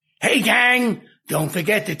Hey gang, don't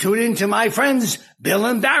forget to tune in to my friends Bill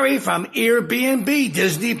and Barry from Airbnb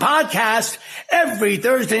Disney Podcast every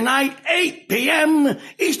Thursday night, 8 p.m.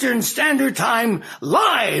 Eastern Standard Time,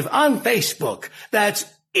 live on Facebook. That's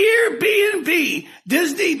Airbnb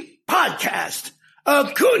Disney Podcast.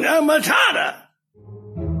 Hakuna Matata.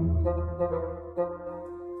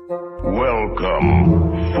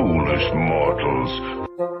 Welcome, foolish mortals.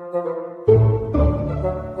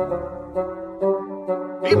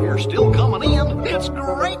 If you're still coming in, it's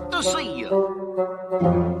great to see you.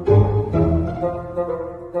 Come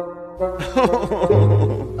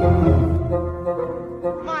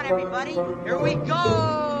on, everybody. Here we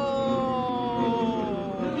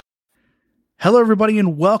go. Hello, everybody,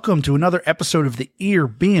 and welcome to another episode of the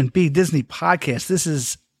Airbnb Disney Podcast. This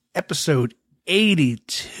is episode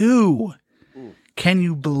 82. Can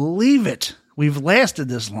you believe it? We've lasted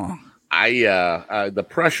this long. The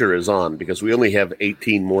pressure is on because we only have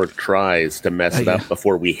 18 more tries to mess it up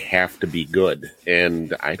before we have to be good.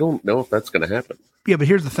 And I don't know if that's going to happen. Yeah, but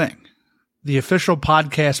here's the thing. The official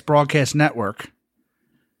podcast broadcast network,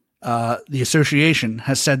 the association,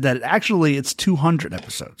 has said that actually it's 200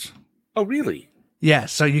 episodes. Oh, really? Yeah,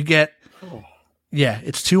 so you get,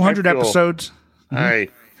 it's 200 episodes. I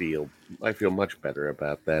feel much better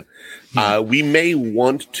about that. We may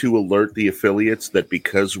want to alert the affiliates that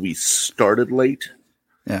because we started late,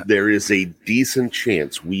 there is a decent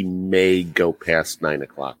chance we may go past 9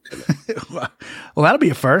 o'clock tonight. Well, that'll be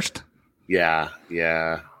a first. Yeah.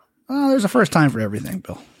 Well, there's a first time for everything,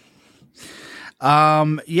 Bill.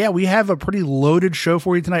 We have a pretty loaded show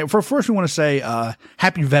for you tonight. First, we want to say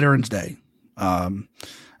Happy Veterans Day,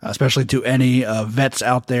 especially to any vets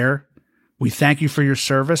out there. We thank you for your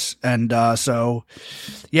service. And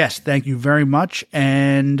yes, thank you very much.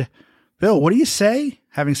 And Bill, what do you say?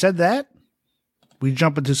 Having said that, we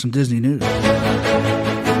jump into some Disney news.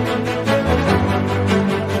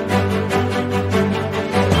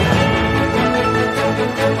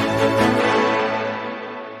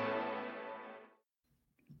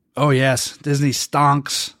 Oh, yes. Disney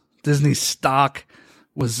stock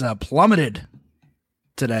was plummeted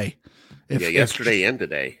today. Yesterday and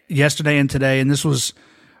today. And this was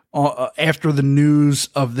after the news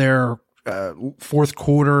of their fourth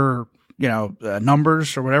quarter,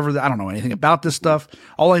 numbers or whatever. I don't know anything about this stuff.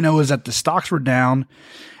 All I know is that the stocks were down,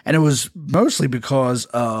 and it was mostly because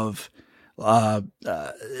of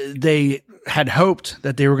they had hoped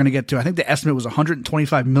that they were going to get to, I think the estimate was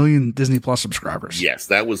 125 million Disney Plus subscribers. Yes,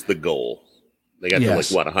 that was the goal. They got to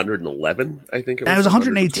 111, I think it was. And it was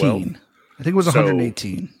 118. I think it was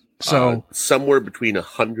 118. So somewhere between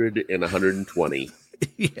 100 and 120.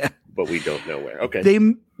 Yeah. But we don't know where. Okay.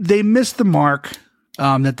 They missed the mark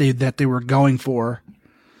that they were going for.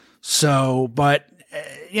 So, but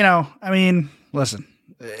listen,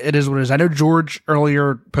 it is what it is. I know George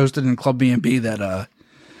earlier posted in Club B&B that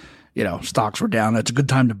stocks were down. That's a good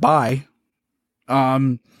time to buy.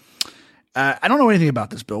 I don't know anything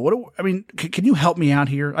about this, Bill. Can you help me out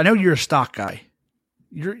here? I know you're a stock guy.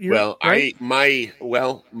 Right? My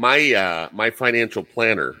financial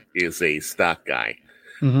planner is a stock guy.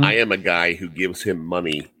 Mm-hmm. I am a guy who gives him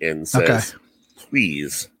money and says,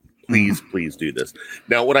 please do this.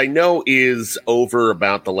 Now, what I know is over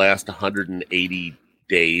about the last 180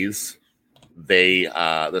 days,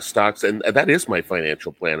 the stocks, and that is my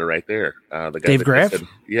financial planner right there. The guy Dave Graff?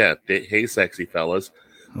 Hey, sexy fellas.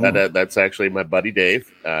 That's actually my buddy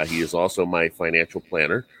Dave. He is also my financial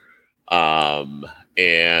planner.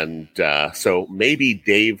 So maybe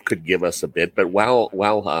Dave could give us a bit, but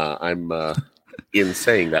while I'm in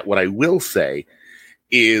saying that, what I will say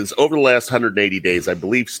is over the last 180 days, I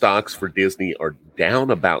believe stocks for Disney are down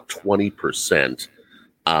about 20%,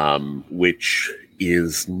 which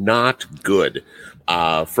is not good.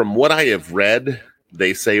 From what I have read,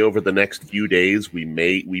 they say over the next few days, we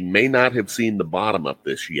may not have seen the bottom of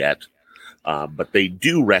this yet, but they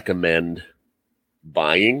do recommend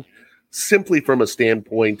buying. Simply from a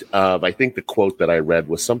standpoint of, I think the quote that I read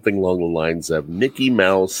was something along the lines of Mickey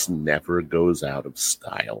Mouse never goes out of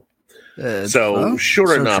style.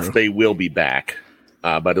 Sure enough, true. They will be back.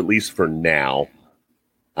 But at least for now,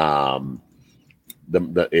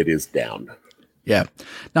 it is down. Yeah.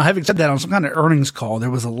 Now, having said that, on some kind of earnings call,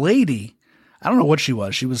 there was a lady. I don't know what she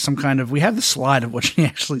was. She was some kind of, we have the slide of what she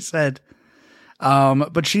actually said.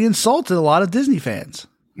 But she insulted a lot of Disney fans.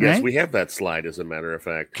 Yes, right? We have that slide, as a matter of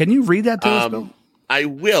fact. Can you read that to us, Bill? I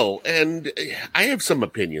will, and I have some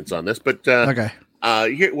opinions on this, but okay.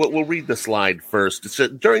 Here, we'll read the slide first. So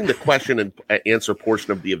during the question and answer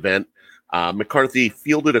portion of the event, McCarthy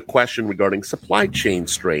fielded a question regarding supply chain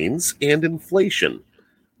strains and inflation.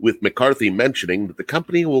 with McCarthy mentioning that the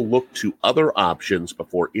company will look to other options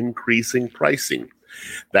before increasing pricing.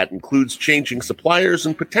 That includes changing suppliers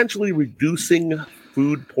and potentially reducing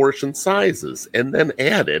food portion sizes, and then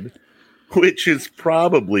added, which is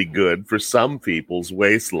probably good for some people's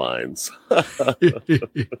waistlines.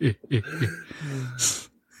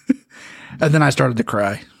 And then I started to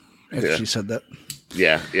cry after she said that.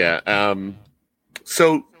 Yeah.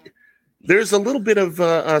 So there's a little bit of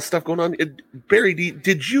stuff going on. Barry,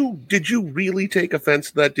 did you really take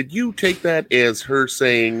offense to that? Did you take that as her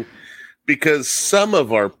saying, because some of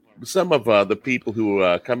the people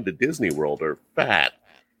who come to Disney World are fat?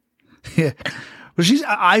 Yeah. Well,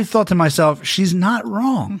 I thought to myself, she's not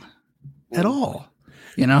wrong at all,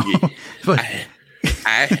 you know. But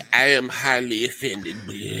I am highly offended.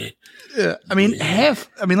 I mean,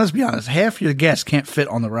 let's be honest, half your guests can't fit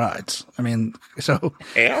on the rides. I mean, so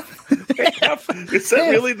half? Is that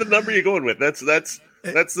really the number you're going with? That's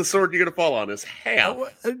the sword you're going to fall on, is half.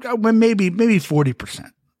 Well, maybe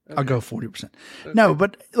 40%. I'll go 40%. No,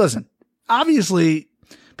 but listen, obviously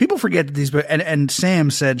people forget that these, and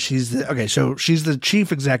Sam said she's the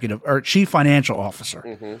chief executive or chief financial officer.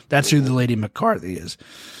 Mm-hmm. That's who the lady McCarthy is.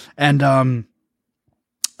 And, no,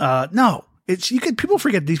 people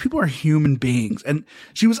forget these people are human beings. And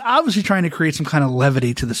she was obviously trying to create some kind of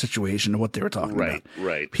levity to the situation of what they were talking about.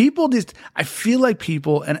 Right. People I feel like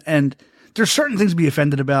people, and there's certain things to be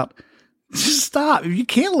offended about. Just stop. If you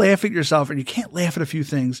can't laugh at yourself and you can't laugh at a few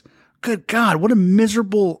things, good God, what a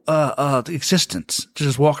miserable existence to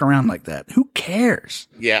just walk around like that. Who cares?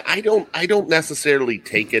 Yeah, I don't necessarily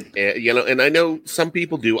take it, and I know some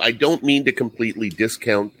people do. I don't mean to completely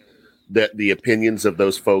discount the opinions of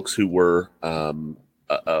those folks who were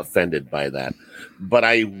offended by that. But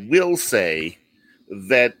I will say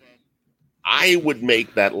that I would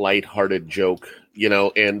make that lighthearted joke,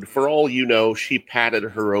 and for all you know, she patted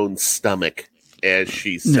her own stomach as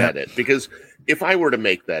she said it. Because if I were to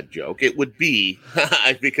make that joke, it would be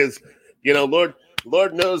because, Lord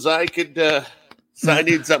knows I could. I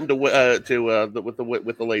need something with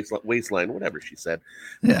the waistline, whatever she said.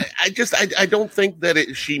 Yeah. I don't think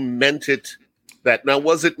that she meant it. That now,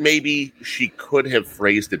 was it maybe she could have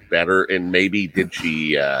phrased it better, and maybe did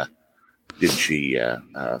she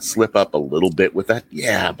slip up a little bit with that?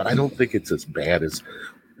 Yeah, but I don't think it's as bad as.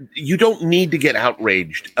 You don't need to get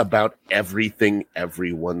outraged about everything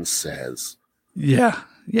everyone says. Yeah.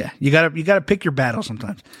 You gotta pick your battle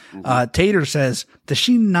sometimes. Mm-hmm. Tater says, does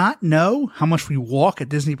she not know how much we walk at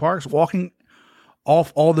Disney parks? Walking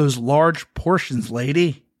off all those large portions,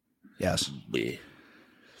 lady. Yes. Yeah.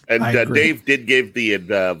 And Dave did give the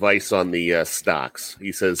advice on the stocks.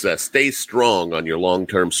 He says, stay strong on your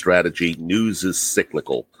long-term strategy. News is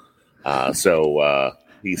cyclical. So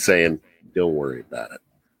he's saying, don't worry about it.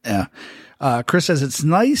 Yeah. Chris says, it's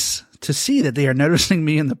nice to see that they are noticing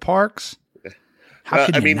me in the parks. How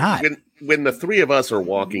can you not? When the three of us are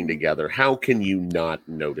walking together, how can you not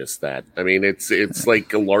notice that? I mean, it's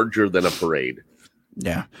like larger than a parade.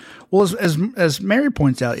 Yeah. Well, as Mary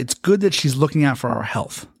points out, it's good that she's looking out for our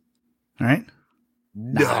health. All right?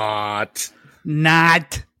 Not.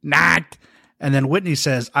 And then Whitney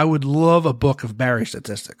says, I would love a book of Barry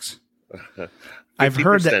statistics. I've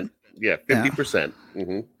heard that. Yeah, 50%. Yeah.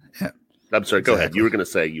 Mm-hmm. Yeah. I'm sorry. Go ahead. You were going to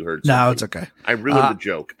say you heard something. No, it's okay. I ruined the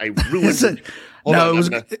joke.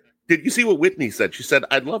 Did you see what Whitney said? She said,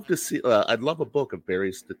 I'd love a book of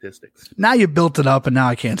Barry's statistics. Now you built it up and now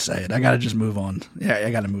I can't say it. I got to just move on. Yeah,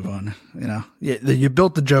 I got to move on. You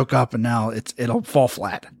built the joke up and now it'll fall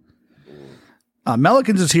flat.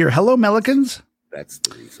 Melikins is here. Hello, Melikins. That's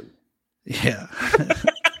the reason. Yeah.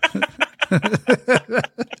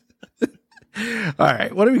 All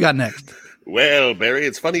right. What do we got next? Well, Barry,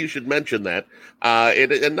 it's funny you should mention that.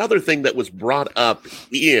 Another thing that was brought up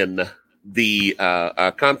in the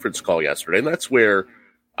conference call yesterday, and that's where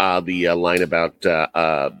the line about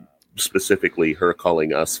specifically her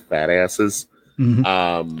calling us fat asses,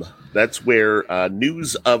 that's where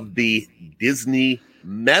news of the Disney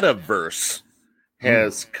metaverse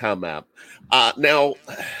has come up. Now,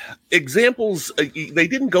 examples, they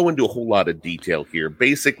didn't go into a whole lot of detail here.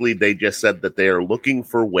 Basically, they just said that they are looking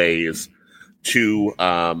for ways to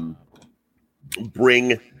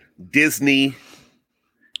bring Disney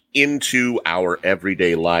into our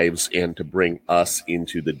everyday lives and to bring us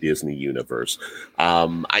into the Disney universe.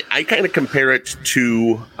 I kind of compare it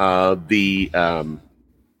to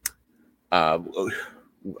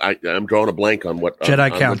I'm drawing a blank on what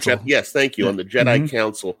Jedi Council. Yes, thank you. On the Jedi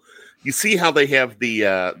Council, you see how they have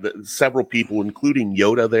the several people, including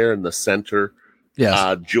Yoda, there in the center,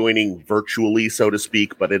 joining virtually, so to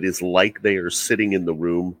speak. But it is like they are sitting in the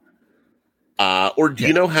room. Or do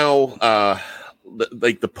you know how,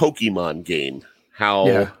 like the Pokemon game,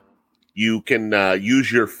 how you can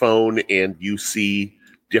use your phone and you see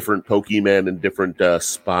different Pokemon in different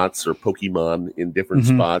spots, or Pokemon in different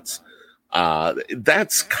spots?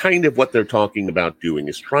 That's kind of what they're talking about doing,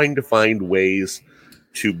 is trying to find ways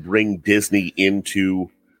to bring Disney into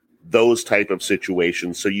those type of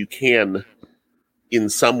situations so you can, in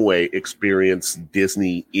some way, experience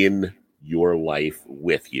Disney in your life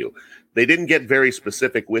with you. They didn't get very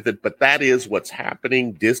specific with it, but that is what's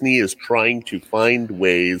happening. Disney is trying to find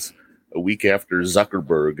ways. A week after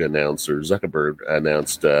Zuckerberg announced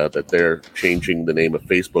that they're changing the name of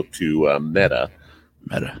Facebook to Meta.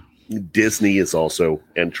 Disney is also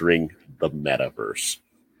entering the metaverse.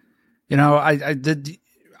 You know,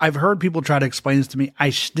 I've heard people try to explain this to me. I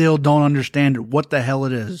still don't understand what the hell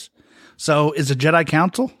it is. So is it Jedi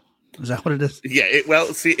Council? Is that what it is? Yeah.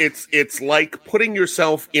 It's like putting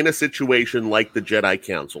yourself in a situation like the Jedi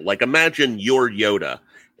Council. Like, imagine you're Yoda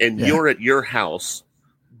and you're at your house,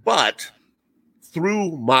 but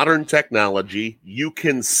through modern technology, you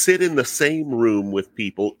can sit in the same room with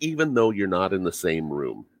people, even though you're not in the same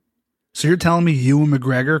room. So you're telling me Ewan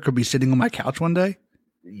McGregor could be sitting on my couch one day?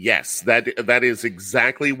 Yes, that is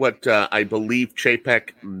exactly what I believe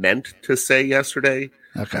Chapek meant to say yesterday.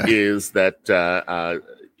 Okay. Is that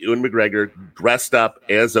Ewan McGregor, dressed up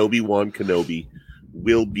as Obi-Wan Kenobi,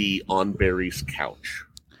 will be on Barry's couch.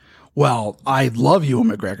 Well, I love Ewan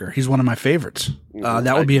McGregor. He's one of my favorites.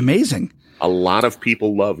 That would be amazing. A lot of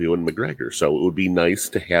people love Ewan McGregor, so it would be nice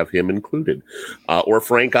to have him included. Or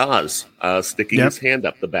Frank Oz sticking his hand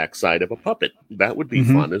up the backside of a puppet. That would be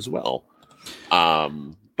fun as well.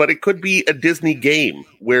 But it could be a Disney game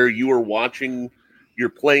where you are watching, you're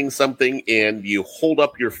playing something, and you hold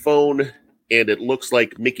up your phone, and it looks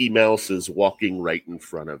like Mickey Mouse is walking right in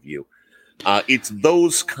front of you. It's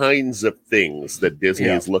those kinds of things that Disney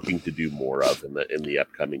is looking to do more of in the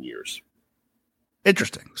upcoming years.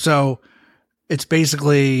 Interesting. So it's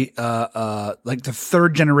basically like the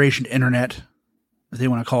third generation internet, if they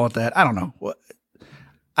want to call it that. I don't know.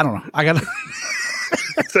 I don't know. I got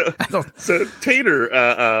So Tater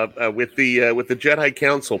with the Jedi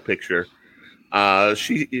Council picture,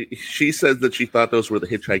 she says that she thought those were the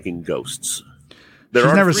hitchhiking ghosts. She's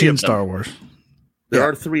never seen Star Wars. There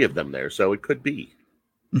are 3 of them there, so it could be.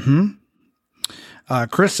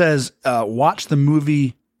 Chris says, watch the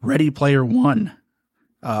movie Ready Player One.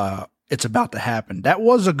 It's about to happen. That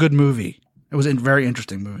was a good movie. It was a very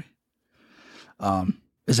interesting movie.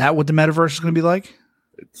 Is that what the metaverse is going to be like?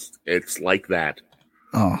 It's like that.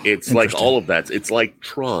 Oh, it's like all of that. It's like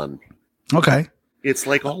Tron. Okay. It's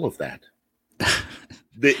like all of that.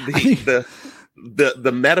 The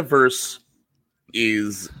metaverse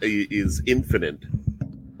is infinite.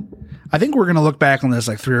 I think we're going to look back on this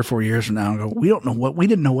like 3 or 4 years from now and go, we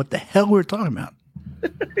didn't know what the hell we were talking about.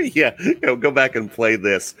 Yeah, go back and play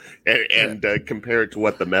this and compare it to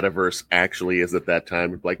what the metaverse actually is at that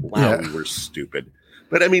time. Like, wow, we were stupid.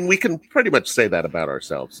 But I mean, we can pretty much say that about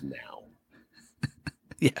ourselves now.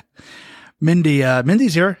 Yeah.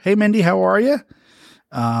 Mindy's here. Hey, Mindy, how are you?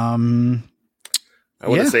 I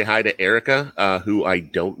want to say hi to Erica, who I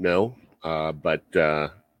don't know, but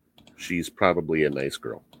she's probably a nice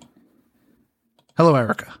girl. Hello,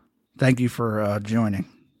 Erica. Thank you for joining.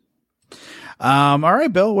 All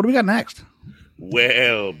right, Bill, what do we got next?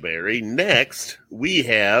 Well, Barry, next we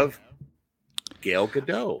have Gal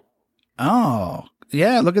Gadot. Oh,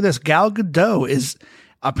 yeah, look at this. Gal Gadot is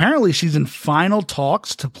apparently she's in final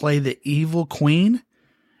talks to play the evil queen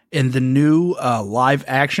in the new live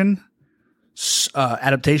action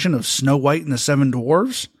adaptation of Snow White and the Seven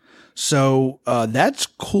Dwarfs. So that's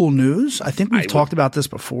cool news. I think we've talked about this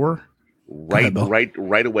before. Right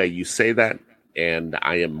away. You say that, and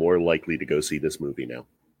I am more likely to go see this movie now.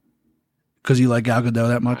 Because you like Gal Gadot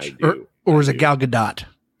that much? I do. Or is it Gal Gadot?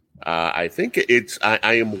 I think it's.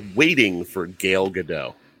 I am waiting for Gal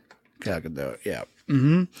Gadot. Gal Gadot, yeah.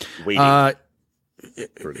 Mm-hmm. Waiting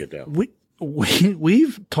for Gadot.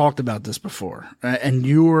 We've talked about this before, and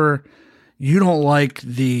you don't like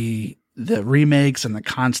the remakes and the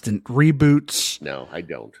constant reboots. No, I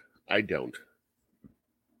don't.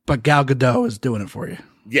 But Gal Gadot is doing it for you.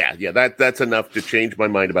 Yeah, that's enough to change my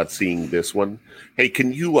mind about seeing this one. Hey,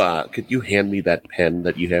 could you hand me that pen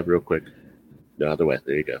that you have real quick? No, other way.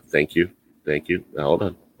 There you go. Thank you. Now,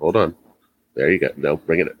 hold on. There you go. No,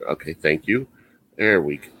 bring it. Okay, thank you. There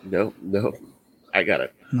we go. No, I got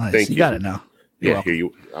it. Nice. Thank you. Got it now. Yeah, here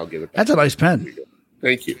you. I'll give it back. That's a nice pen.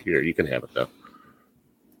 Thank you. Here, you can have it though.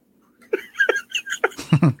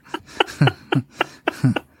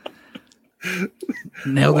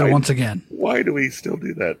 Nailed it once again. Why do we still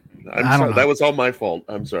do that? I'm I don't sorry. know. That was all my fault.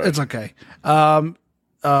 I'm sorry. It's okay.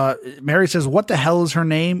 Mary says, "What the hell is her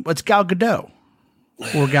name?" It's Gal Gadot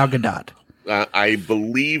or Gal Gadot. I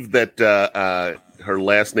believe that her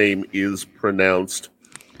last name is pronounced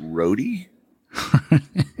Rhodey.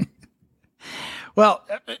 Well,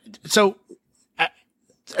 so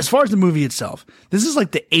as far as the movie itself, this is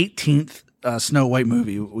like the 18th Snow White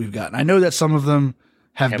movie we've gotten. I know that some of them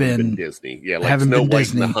haven't been Disney. Yeah, like haven't Snow been White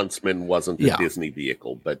Disney. and the Huntsman wasn't a Disney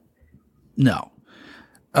vehicle, but no.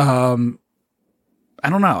 I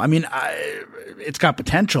don't know. I mean, it's got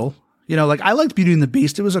potential. You know, like I liked Beauty and the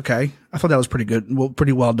Beast. It was okay. I thought that was pretty good. Well,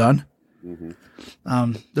 pretty well done.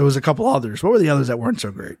 There was a couple others. What were the others that weren't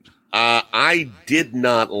so great? I did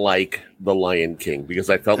not like The Lion King because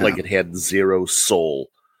I felt like it had zero soul.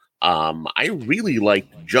 I really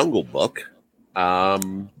liked Jungle Book.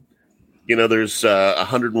 You know, there's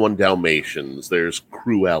 101 Dalmatians. There's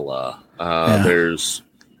Cruella. There's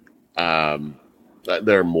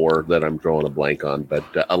there are more that I'm drawing a blank on, but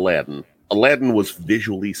Aladdin. Aladdin was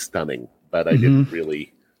visually stunning, but I didn't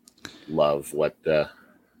really love what.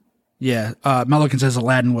 Melican says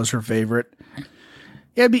Aladdin was her favorite.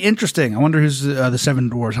 Yeah, it'd be interesting. I wonder who's the Seven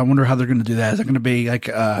Dwarfs. I wonder how they're going to do that. Is it going to be like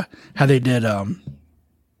how they did?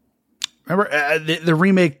 Remember the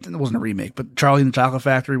remake? It wasn't a remake, but Charlie and the Chocolate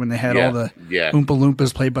Factory when they had all the Oompa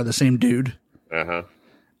Loompas played by the same dude. It's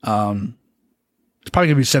probably going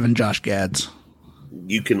to be 7 Josh Gads.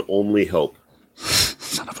 You can only hope.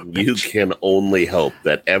 Son of a bitch. You can only hope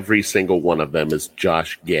that every single one of them is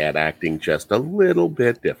Josh Gad acting just a little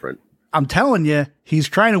bit different. I'm telling you, he's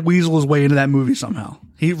trying to weasel his way into that movie somehow.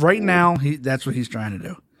 That's what he's trying to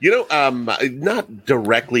do. You know, not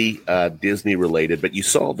directly Disney related, but you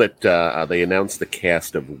saw that they announced the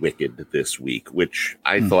cast of Wicked this week, which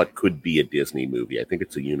I thought could be a Disney movie. I think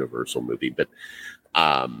it's a Universal movie, but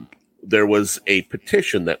there was a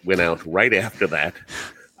petition that went out right after that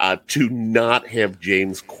to not have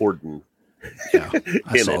James Corden in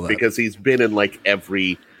it because he's been in like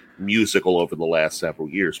every musical over the last several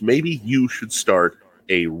years. Maybe you should start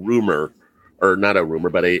a rumor, or not a rumor,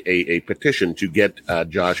 but a petition to get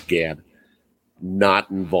Josh Gad not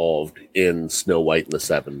involved in Snow White and the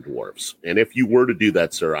Seven Dwarfs. And if you were to do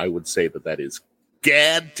that, sir, I would say that is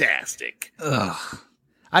gadtastic.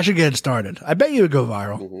 I should get it started. I bet you would go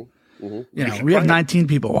viral. You know, we have 19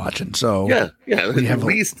 people watching, so we have at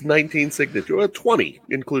least 19 signatures, or 20,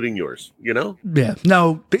 including yours. You know,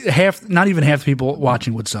 no, not even half the people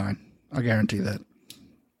watching would sign. I guarantee that.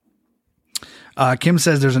 Kim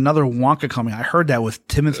says there's another Wonka coming. I heard that with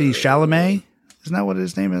Timothy Chalamet. Isn't that what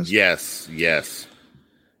his name is? Yes.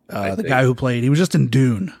 The guy who played. He was just in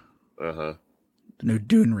Dune. The new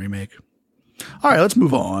Dune remake. All right, let's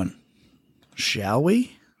move on. Shall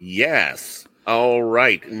we? Yes. All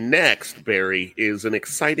right. Next, Barry, is an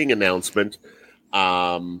exciting announcement.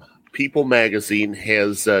 People Magazine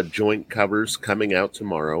has joint covers coming out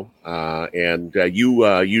tomorrow, and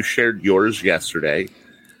you shared yours yesterday,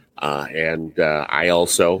 and I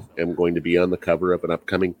also am going to be on the cover of an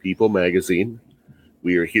upcoming People Magazine.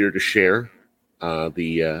 We are here to share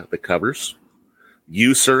the covers.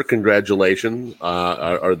 You, sir, congratulations,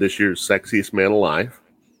 are this year's sexiest man alive.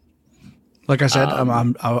 Like I said,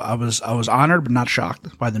 I was honored but not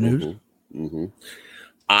shocked by the news.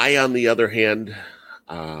 I, on the other hand,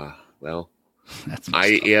 I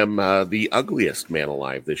am the ugliest man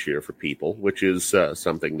alive this year for People, which is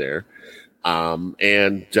something there.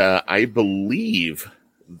 And I believe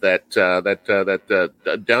that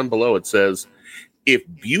down below it says, if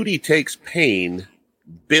beauty takes pain,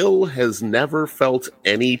 Bill has never felt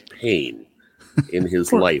any pain in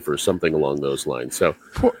his life, or something along those lines. So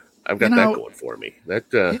I've got that going for me. That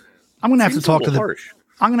I'm going to have to talk to harsh.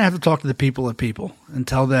 I'm going to have to talk to the people at People and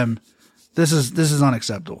tell them this is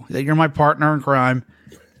unacceptable. That you're my partner in crime,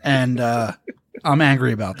 and I'm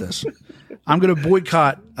angry about this. I'm going to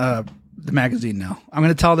boycott the magazine now. I'm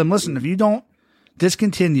going to tell them, listen, if you don't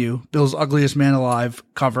discontinue Bill's Ugliest Man Alive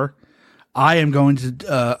cover, I am going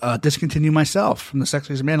to discontinue myself from the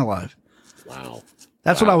Sexiest Man Alive. Wow.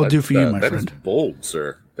 That's what I will do for you, my friend. That is bold,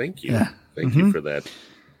 sir. Thank you. Yeah. Thank you for that.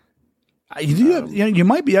 You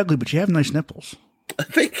might be ugly, but you have nice nipples.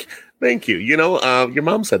 Thank you. You know, your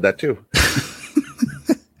mom said that too.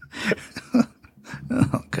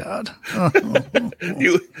 Oh God!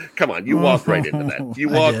 You come on. You walked right into that. You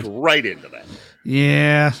walked right into that.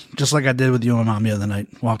 Yeah, just like I did with you and Mom the other night.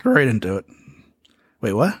 Walked right into it.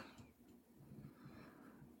 Wait, what?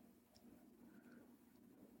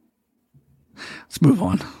 Let's move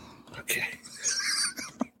on. Okay.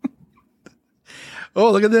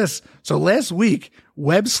 Oh, look at this. So last week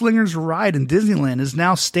Web Slingers ride in Disneyland is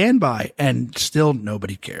now standby, and still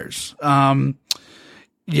nobody cares. So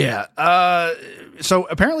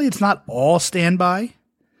apparently it's not all standby.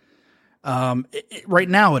 Right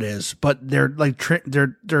now it is, but they're like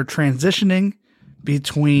they're transitioning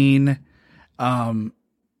between.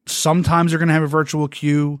 Sometimes they're going to have a virtual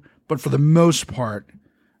queue, but for the most part,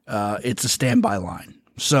 it's a standby line.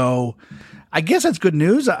 So I guess that's good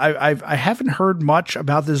news. I haven't heard much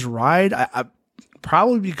about this ride. I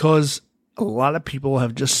probably because a lot of people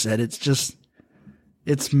have just said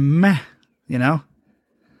it's meh. You know,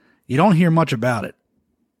 you don't hear much about it.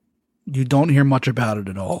 You don't hear much about it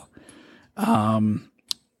at all.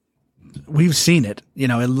 We've seen it. You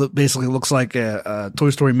know, it basically looks like a Toy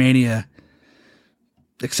Story Mania,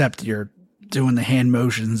 except you're doing the hand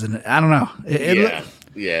motions, and I don't know.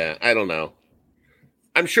 I don't know.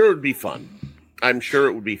 I'm sure it would be fun.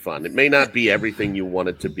 It may not be everything you want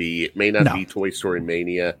it to be. It may not be Toy Story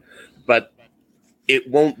Mania, but it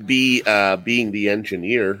won't be being the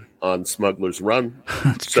engineer on Smuggler's Run.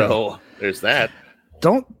 So there's that.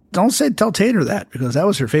 Don't tell Tater that, because that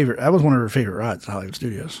was her favorite. That was one of her favorite rides at Hollywood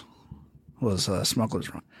Studios. Was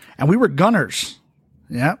Smuggler's Run, and we were gunners.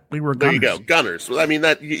 Yeah, we were gunners. There you go, gunners. Well, I mean,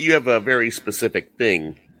 that you have a very specific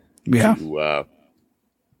thing. Yeah.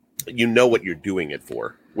 You know what you're doing it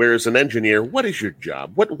for. Whereas an engineer, what is your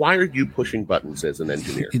job? Why are you pushing buttons as an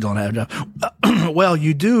engineer? You don't have a job. Well,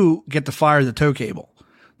 you do get to fire the tow cable.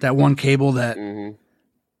 That one cable that. Mm-hmm.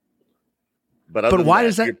 But why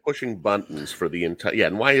is that? You're pushing buttons for the entire. Yeah,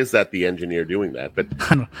 and why is that the engineer doing that? But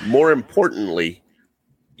more importantly,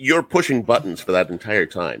 you're pushing buttons for that entire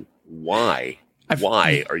time. Why?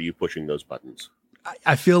 Why are you pushing those buttons?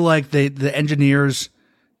 I feel like the engineers,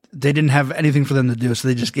 they didn't have anything for them to do, so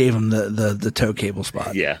they just gave them the tow cable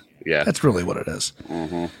spot. Yeah. That's really what it is.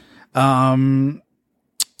 Mm-hmm.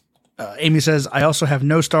 Amy says, I also have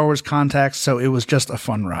no Star Wars contacts, so it was just a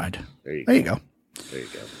fun ride. There you go.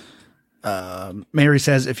 Mary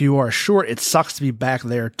says, if you are short, it sucks to be back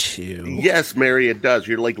there too. Yes, Mary, it does.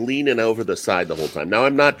 You're like leaning over the side the whole time. Now,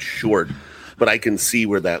 I'm not short, but I can see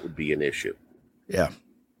where that would be an issue. Yeah.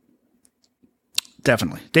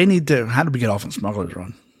 Definitely. They need to. How did we get off on Smuggler's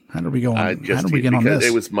Run? How did we go on? How did we get on this?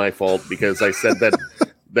 It was my fault because I said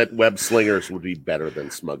that Web Slingers would be better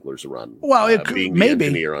than Smuggler's Run. Well, it could, being maybe the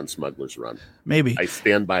engineer on Smuggler's Run. Maybe. I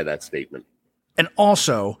stand by that statement. And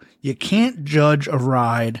also, you can't judge a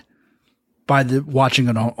ride by watching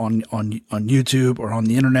it on YouTube or on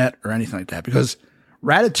the internet or anything like that, because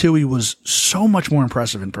Ratatouille was so much more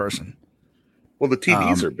impressive in person. Well, the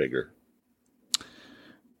TVs are bigger.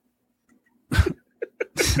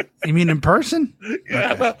 You mean in person?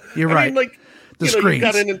 Yeah, okay. You're right. I mean, like the screen. You've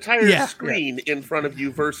got an entire screen in front of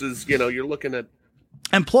you versus you're looking at.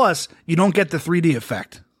 And plus, you don't get the 3D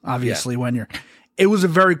effect. Obviously, when you're. It was a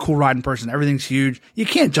very cool ride in person. Everything's huge. You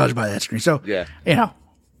can't judge by that screen. So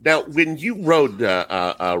Now, when you rode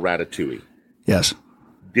Ratatouille, yes,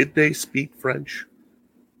 did they speak French?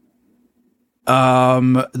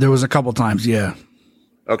 There was a couple times, yeah.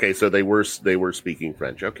 Okay, so they were speaking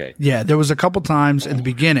French. Okay, yeah, there was a couple times in the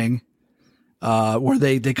beginning where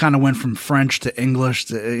they kind of went from French to English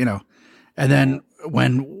to and then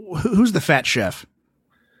who's the fat chef?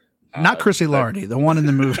 Not Chrissy Lardy, the one in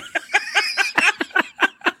the movie.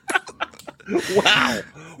 Wow.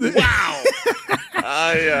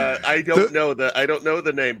 I don't know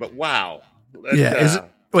the name, but wow. Is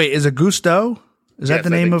it Gusteau? Is that the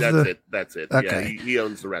name of the? That's it. Okay. Yeah, he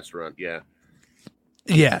owns the restaurant. Yeah.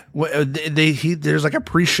 Yeah. There's like a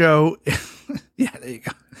pre-show. Yeah, there you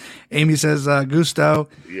go. Amy says Gusteau.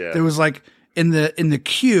 Yeah. There was like in the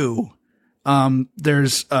queue.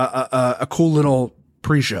 There's a cool little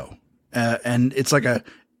pre-show, and it's like I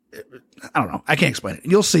don't know. I can't explain it.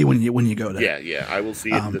 You'll see when you go there. Yeah. I will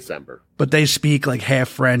see it in December. But they speak like half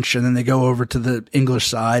French, and then they go over to the English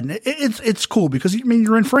side. And it's cool because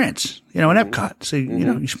you're in France, in Epcot. So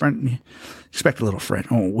you expect a little French.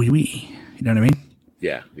 Oh, oui. You know what I mean?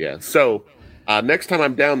 Yeah. So next time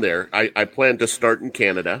I'm down there, I plan to start in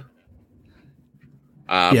Canada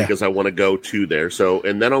because I want to go to there. So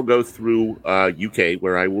and then I'll go through UK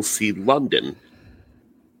where I will see London.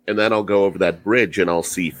 And then I'll go over that bridge and I'll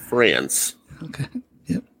see France. Okay.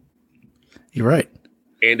 Yep. You're right.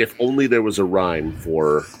 And if only there was a rhyme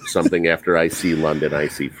for something after I see London, I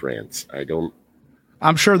see France.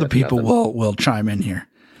 I'm sure the people will chime in here.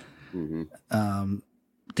 Mm-hmm.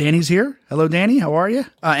 Danny's here. Hello, Danny. How are you?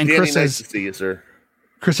 And Danny, Chris nice says, to see you, sir.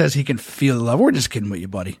 Chris says he can feel the love. We're just kidding with you,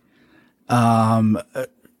 buddy. He can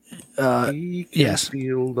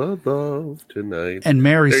feel the love tonight. And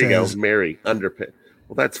Mary there says, you go, Mary, underpin.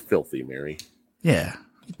 Well, that's filthy, Mary. Yeah.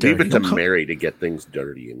 Leave dirty. it to Mary to get things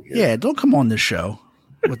dirty in here. Yeah, don't come on this show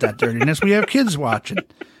with that dirtiness. We have kids watching.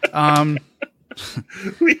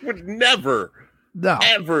 We would never, No.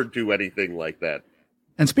 ever do anything like that.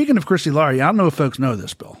 And speaking of Chrissy Lardy, I don't know if folks know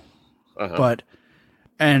this, Bill, but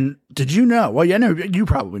and did you know? Well, yeah, I know you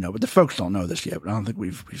probably know, but the folks don't know this yet. But I don't think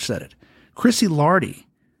we've said it. Chrissy Lardy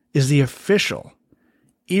is the official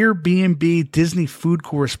Airbnb Disney food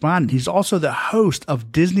correspondent. He's also the host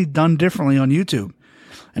of Disney Done Differently on YouTube.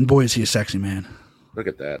 And boy, is he a sexy man. Look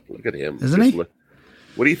at that. Look at him. Isn't he?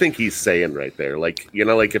 What do you think he's saying right there? Like,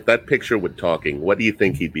 like if that picture were talking, what do you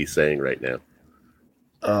think he'd be saying right now?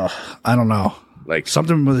 I don't know. Like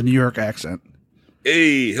Something with a New York accent.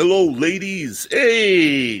 Hey, hello, ladies.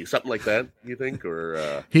 Hey, something like that. You think,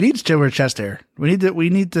 or He needs to wear chest hair. We need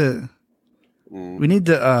to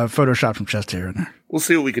Photoshop some chest hair in there. we'll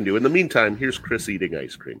see what we can do. In the meantime, here's Chris eating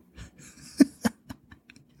ice cream.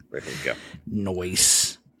 There we go.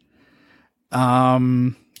 Nice.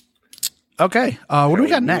 Okay. What do we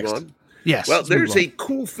got Move next? on? Yes. Well, let's move there's on. a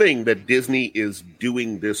cool thing that Disney is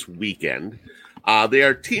doing this weekend. They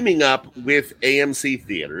are teaming up with AMC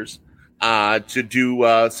Theaters to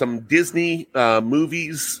do some Disney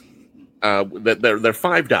movies. That they're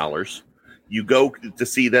 $5. You go to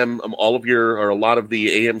see them. All of a lot of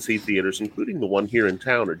the AMC theaters, including the one here in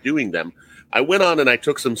town, are doing them. I went on and I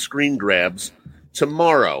took some screen grabs.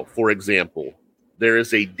 Tomorrow, for example, there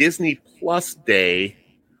is a Disney Plus Day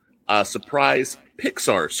surprise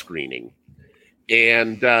Pixar screening.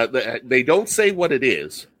 And they don't say what it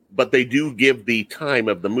is, but they do give the time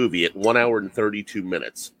of the movie at 1 hour and 32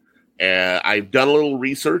 minutes. I've done a little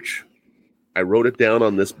research. I wrote it down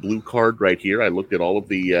on this blue card right here. I looked at all of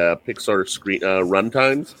the Pixar screen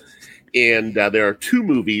runtimes, and there are two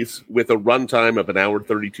movies with a runtime of 1 hour and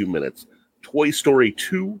 32 minutes. Toy Story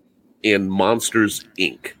 2 and Monsters,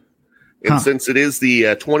 Inc. And since it is the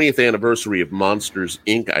 20th anniversary of Monsters,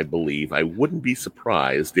 Inc., I believe, I wouldn't be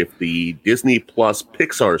surprised if the Disney Plus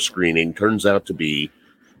Pixar screening turns out to be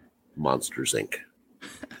Monsters, Inc.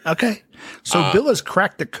 Okay. So Bill has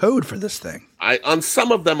cracked the code for this thing. On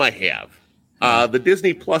some of them I have. The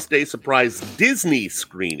Disney Plus Day Surprise Disney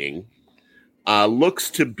screening looks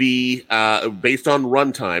to be, based on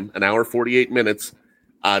runtime, 1 hour, 48 minutes,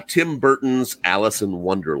 Tim Burton's Alice in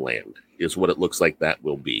Wonderland is what it looks like that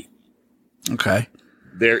will be. Okay.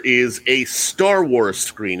 There is a Star Wars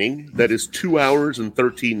screening that is 2 hours and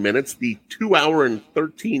 13 minutes. The 2 hour and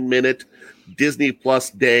 13 minute Disney Plus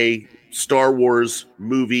Day Star Wars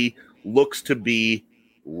movie looks to be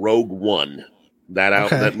Rogue One.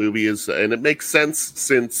 That movie is, and it makes sense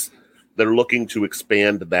since they're looking to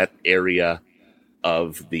expand that area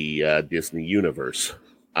of the Disney universe.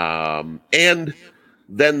 And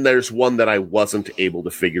then there's one that I wasn't able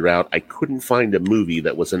to figure out. I couldn't find a movie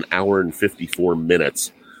that was 1 hour and 54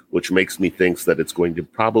 minutes, which makes me think that it's going to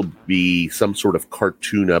probably be some sort of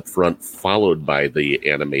cartoon up front, followed by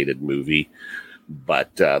the animated movie.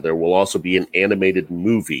 But there will also be an animated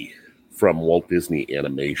movie from Walt Disney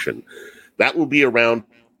Animation. That will be around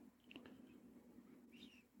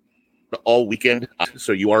all weekend.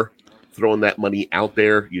 So you are throwing that money out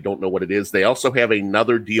there. You don't know what it is. They also have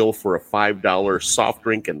another deal for a $5 soft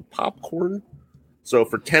drink and popcorn. So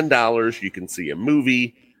for $10, you can see a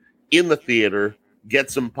movie in the theater, get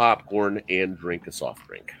some popcorn, and drink a soft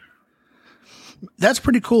drink. That's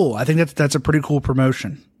pretty cool. I think that's a pretty cool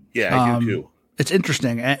promotion. Yeah, I do too. It's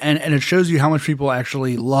interesting, and it shows you how much people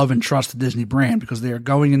actually love and trust the Disney brand because they are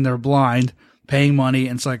going in there blind, paying money,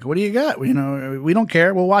 and it's like, what do you got? We don't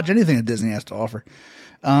care. We'll watch anything that Disney has to offer.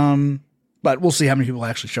 But we'll see how many people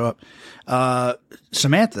actually show up.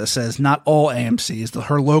 Samantha says not all AMCs,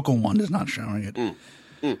 her local one is not showing it.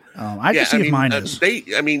 I can see if mine is.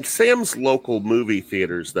 Sam's local movie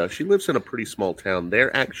theaters, though, she lives in a pretty small town.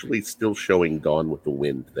 They're actually still showing Gone with the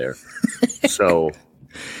Wind there. So...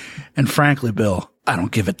 And frankly, Bill, I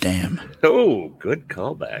don't give a damn. Oh, good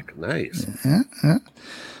callback. Nice.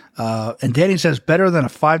 And Danny says better than a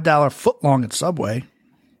 $5 footlong at Subway.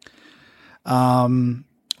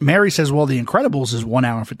 Mary says, well, The Incredibles is 1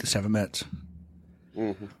 hour and 57 minutes.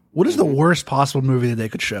 Mm-hmm. What is the worst possible movie that they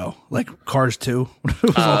could show? Like Cars 2? It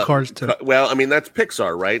was all Cars 2. Well, I mean, that's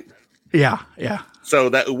Pixar, right? Yeah. So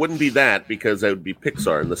that it wouldn't be that because that would be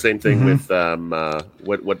Pixar. And the same thing with,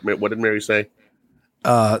 what did Mary say?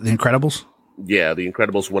 The Incredibles? Yeah, The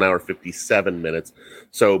Incredibles 1 hour 57 minutes.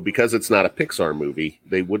 So because it's not a Pixar movie,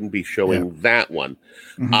 they wouldn't be showing that one.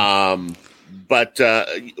 Mm-hmm. But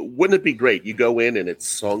wouldn't it be great? You go in and it's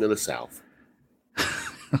Song of the South.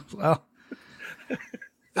 Well,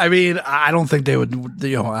 I mean, I don't think they would.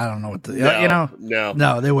 I don't know what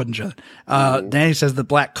no, they wouldn't show it. Danny says the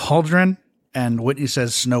Black Cauldron And Whitney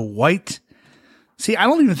says Snow White. See, I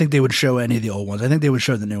don't even think they would show any of the old ones. I think they would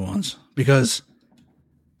show the new ones because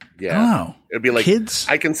I don't know. It'd be like kids.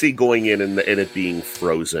 I can see going in and it being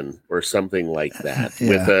Frozen or something like that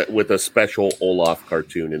Yeah. with a special Olaf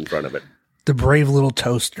cartoon in front of it. The Brave Little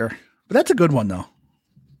Toaster. But that's a good one, though.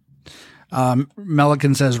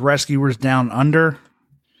 Melican says Rescuers Down Under.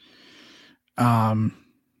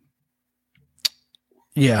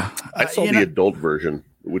 Yeah. I saw the adult version,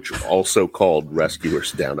 which also called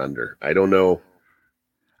Rescuers Down Under. I don't know.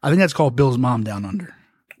 I think that's called Bill's Mom Down Under.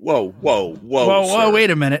 Whoa. Whoa, wait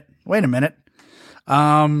a minute.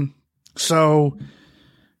 So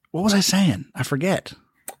what was I saying? I forget.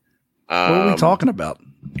 What were we talking about?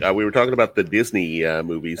 We were talking about the Disney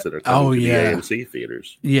movies that are coming to the AMC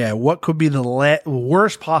theaters. Yeah, what could be the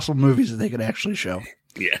worst possible movies that they could actually show?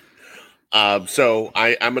 Yeah. So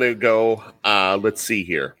I'm going to go, let's see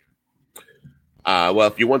here. Well,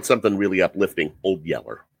 if you want something really uplifting, Old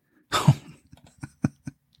Yeller.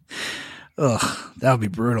 Ugh, that would be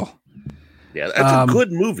brutal. Yeah, that's a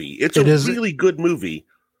good movie. It's a really good movie.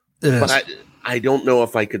 But I don't know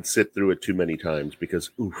if I could sit through it too many times because,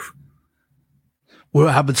 oof. Well,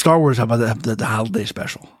 how about Star Wars? How about the holiday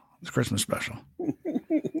special, the Christmas special?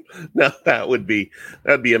 No, that'd be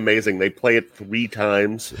amazing. They play it 3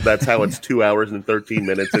 times. That's how it's 2 hours and 13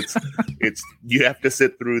 minutes. It's you have to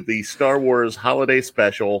sit through the Star Wars holiday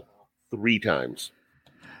special 3 times.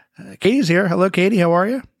 Katie's here. Hello, Katie. How are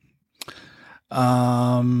you?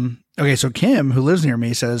 Okay, so Kim, who lives near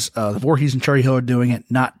me, says the Voorhees and Cherry Hill are doing it,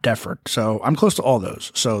 not Defford. So I'm close to all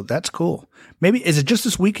those. So that's cool. Maybe is it just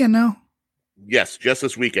this weekend now? Yes, just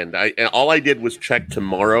this weekend. All I did was check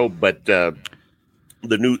tomorrow, but the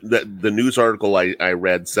news article I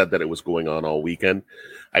read said that it was going on all weekend.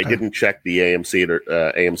 I didn't check the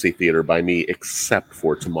AMC theater by me except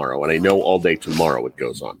for tomorrow, and I know all day tomorrow it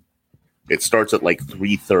goes on. It starts at like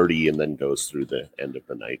 3:30 and then goes through the end of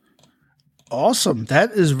the night. Awesome.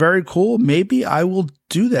 That is very cool. Maybe I will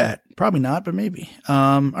do that. Probably not, but maybe.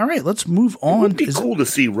 All right, let's move on. It would be cool to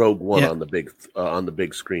see Rogue One on the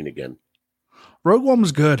big screen again. Rogue One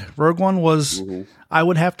was good. Rogue One was, I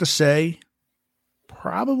would have to say,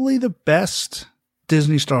 probably the best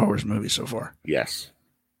Disney Star Wars movie so far. Yes.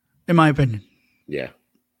 In my opinion. Yeah.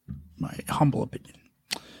 My humble opinion.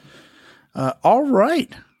 All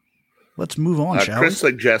right. Let's move on, shall we? Chris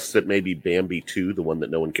suggests that maybe Bambi 2, the one that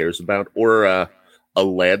no one cares about, or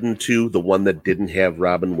Aladdin 2, the one that didn't have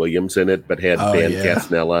Robin Williams in it, but had Dan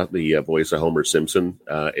Casnella, the voice of Homer Simpson,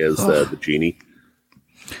 as the genie.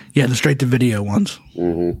 Yeah, the straight-to-video ones.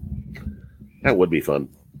 Mm-hmm. That would be fun.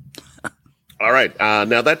 All right.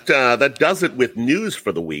 Now, that does it with news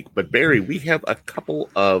for the week. But, Barry, we have a couple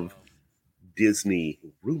of Disney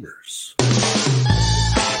rumors.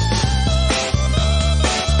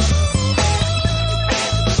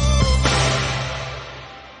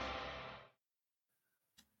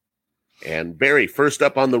 And, Barry, first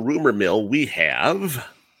up on the rumor mill, we have...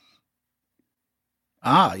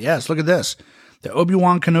 Yes, look at this. The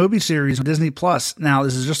Obi-Wan Kenobi series on Disney Plus. Now,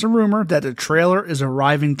 this is just a rumor that the trailer is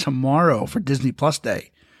arriving tomorrow for Disney Plus Day,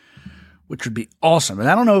 which would be awesome. And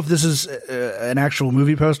I don't know if this is an actual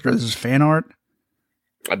movie poster or this is fan art.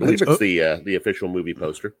 I believe it's the official movie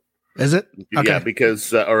poster. Is it? Okay. Yeah,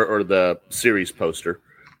 because or the series poster.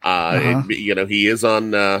 He is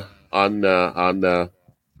on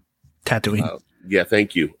Tatooine. Yeah,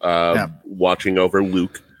 thank you. Watching over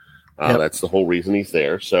Luke. That's the whole reason he's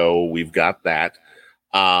there. So we've got that.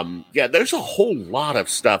 There's a whole lot of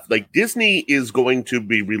stuff. Like Disney is going to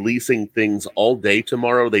be releasing things all day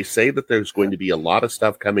tomorrow. They say that there's going to be a lot of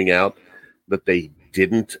stuff coming out that they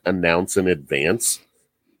didn't announce in advance.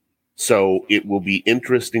 So it will be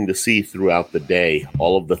interesting to see throughout the day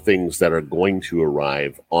all of the things that are going to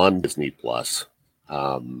arrive on Disney Plus.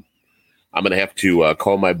 I'm going to have to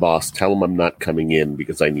call my boss, tell him I'm not coming in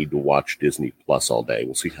because I need to watch Disney Plus all day.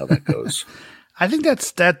 We'll see how that goes. I think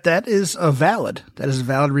that is a valid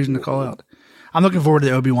reason to call out. I'm looking forward to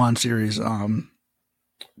the Obi-Wan series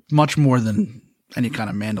much more than any kind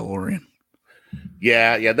of Mandalorian.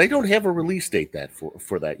 Yeah, they don't have a release date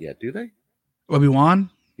for that yet, do they? Obi-Wan?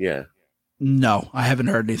 Yeah. No, I haven't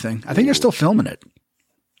heard anything. I think they're still filming it.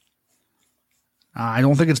 I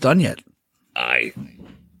don't think it's done yet. I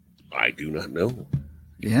do not know.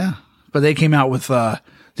 Yeah, but they came out with.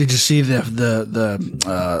 Did you see the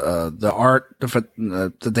art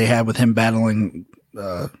that they had with him battling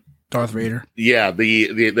Darth Vader? Yeah,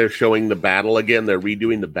 they're showing the battle again. They're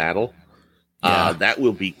redoing the battle. Yeah. That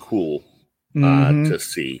will be cool to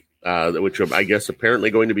see. Which I guess apparently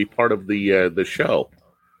going to be part of the show.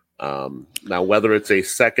 Now, whether it's a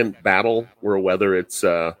second battle or whether it's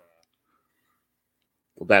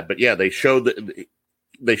that. But yeah, they show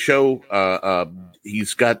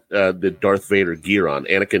he's got the Darth Vader gear on.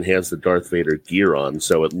 Anakin has the Darth Vader gear on,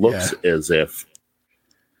 so it looks as if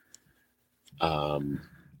I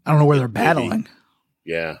don't know where they're battling.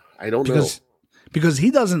 Yeah, I don't know. Because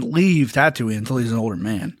he doesn't leave Tatooine until he's an older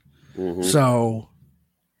man. Mm-hmm. So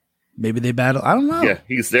maybe they battle. I don't know. Yeah,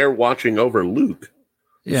 he's there watching over Luke.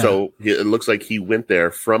 Yeah. So it looks like he went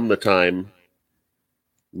there from the time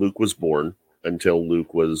Luke was born until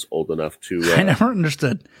Luke was old enough to. I never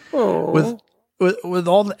understood with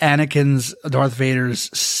all the Anakin's, Darth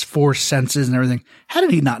Vader's Force senses and everything. How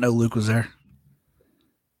did he not know Luke was there?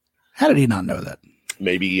 How did he not know that?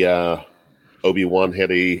 Maybe Obi-Wan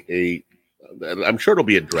had a. I'm sure it'll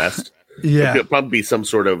be addressed. Yeah, it'll probably be some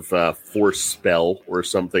sort of Force spell or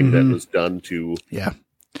something that was done to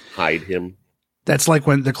hide him. That's like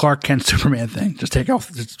when the Clark Kent Superman thing. Just take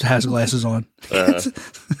off, just has glasses on.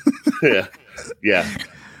 Yeah.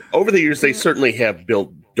 Over the years, they certainly have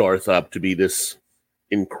built Darth up to be this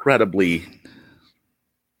incredibly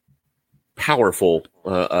powerful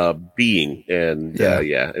being, and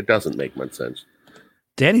it doesn't make much sense.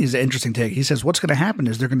 Danny's an interesting take. He says, "What's going to happen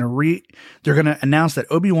is they're going to announce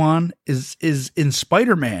that Obi-Wan is in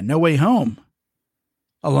Spider-Man: No Way Home,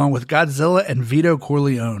 along with Godzilla and Vito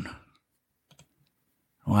Corleone."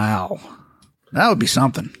 Wow, that would be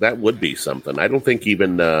something. That would be something. I don't think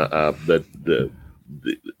even the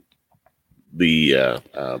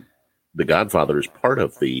Godfather is part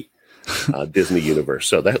of the Disney universe,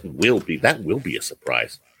 so that will be a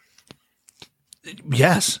surprise.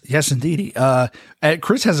 Yes, indeed.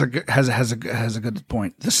 Chris has a good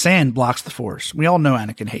point. The sand blocks the Force. We all know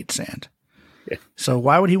Anakin hates sand. Yeah. So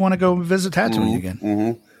why would he want to go visit Tatooine again?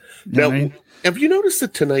 Mm-hmm. Now, have you noticed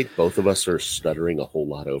that tonight both of us are stuttering a whole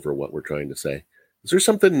lot over what we're trying to say? Is there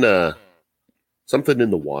something in the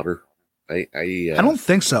water? I don't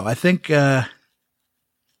think so. I think it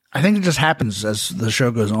just happens as the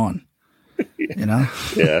show goes on. You know?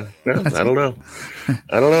 Yeah. No, I don't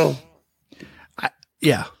know.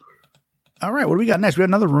 Yeah. All right. What do we got next? We got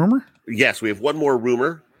another rumor? Yes, we have one more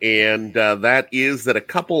rumor, and that is that a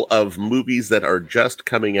couple of movies that are just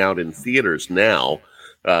coming out in theaters now,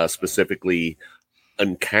 specifically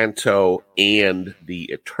Encanto and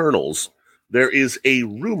The Eternals, there is a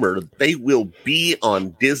rumor they will be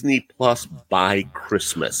on Disney Plus by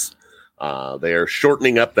Christmas. They are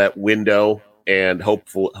shortening up that window and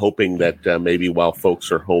hoping that maybe while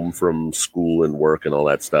folks are home from school and work and all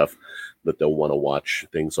that stuff, that they'll want to watch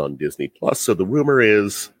things on Disney Plus. So the rumor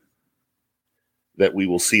is that we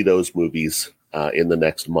will see those movies in the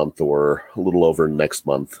next month or a little over next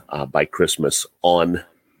month by Christmas on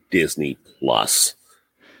Disney Plus.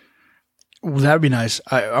 Well, that would be nice.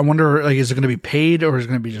 I wonder, is it going to be paid or is it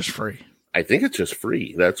going to be just free? I think it's just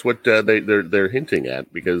free. That's what they're hinting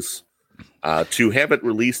at, because to have it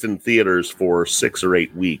released in theaters for 6 or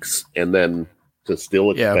 8 weeks and then to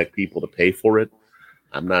still expect people to pay for it,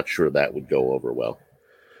 I'm not sure that would go over well.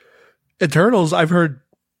 Eternals, I've heard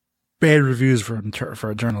bad reviews for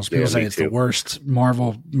Eternals. People say it's the worst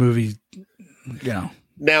Marvel movie, Now,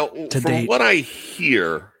 from what I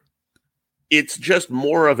hear, it's just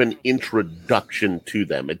more of an introduction to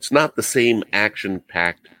them. It's not the same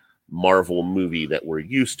action-packed Marvel movie that we're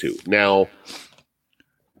used to. Now,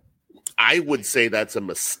 I would say that's a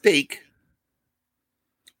mistake,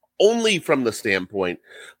 only from the standpoint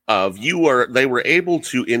of they were able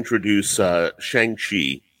to introduce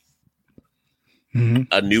Shang-Chi,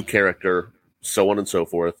 a new character, so on and so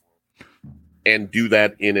forth, and do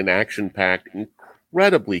that in an action-packed,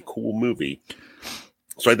 incredibly cool movie.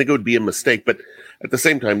 So I think it would be a mistake, but at the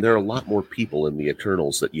same time, there are a lot more people in the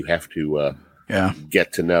Eternals that you have to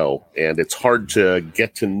get to know, and it's hard to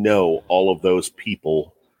get to know all of those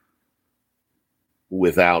people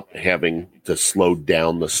without having to slow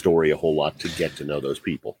down the story a whole lot to get to know those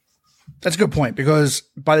people. That's a good point, because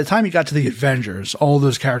by the time you got to the Avengers, all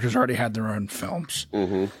those characters already had their own films.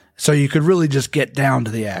 Mm-hmm. So you could really just get down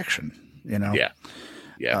to the action, Yeah.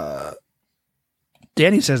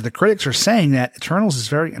 Danny says the critics are saying that Eternals is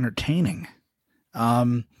very entertaining.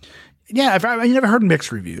 I never heard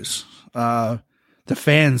mixed reviews. The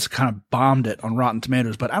fans kind of bombed it on Rotten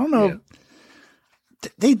Tomatoes, but I don't know. Yeah.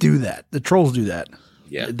 They do that. The trolls do that.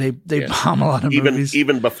 Yeah. They bomb a lot of movies.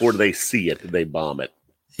 Even before they see it, they bomb it.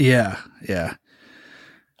 Yeah.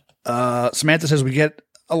 Samantha says we get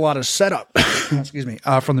a lot of setup, excuse me,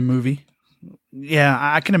 from the movie. Yeah,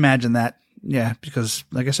 I can imagine that. Yeah, because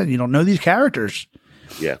like I said, you don't know these characters.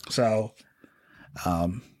 Yeah. So,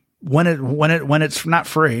 when it's not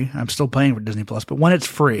free, I'm still paying for Disney Plus, but when it's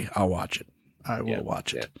free, I'll watch it. I will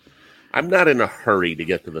watch it. I'm not in a hurry to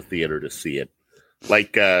get to the theater to see it.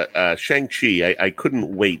 Like Shang-Chi, I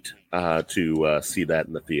couldn't wait to see that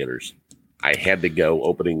in the theaters. I had to go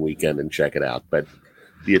opening weekend and check it out. But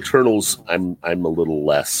the Eternals, I'm a little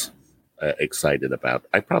less excited about.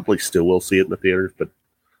 I probably still will see it in the theaters, but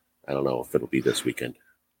I don't know if it'll be this weekend.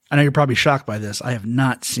 I know you're probably shocked by this. I have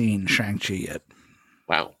not seen Shang-Chi yet.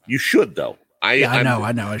 Wow. You should, though. I know.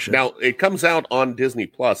 I should. Now, it comes out on Disney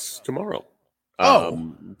Plus tomorrow.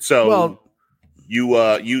 Well,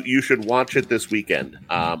 you should watch it this weekend.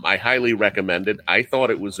 I highly recommend it. I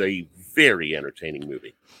thought it was a very entertaining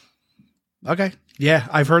movie. okay. Yeah,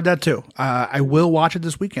 I've heard that too. I will watch it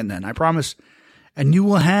this weekend then, I promise. And you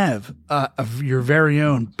will have your very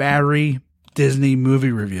own Barry Disney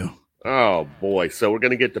movie review. Oh, boy. So we're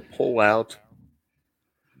going to get to pull out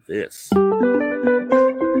this.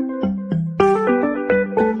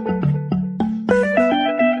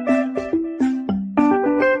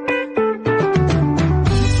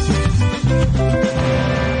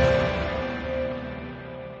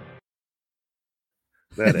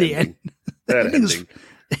 That ending. That ending.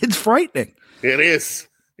 It's frightening. It is.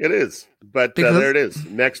 But there it is.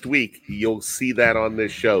 Next week, you'll see that on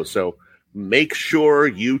this show. So make sure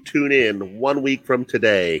you tune in 1 week from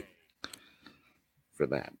today for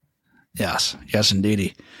that. Yes,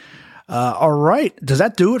 indeedy. All right. Does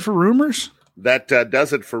that do it for rumors? That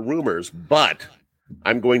does it for rumors, but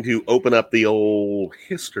I'm going to open up the old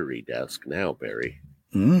history desk now, Barry.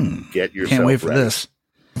 Get yourself Can't wait for ready. this.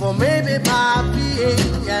 For maybe by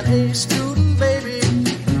being an A student, baby,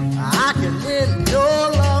 I can win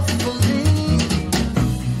your love for me.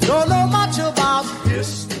 Don't know much about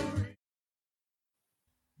history.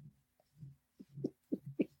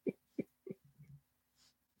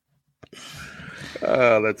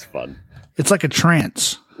 That's fun. It's like a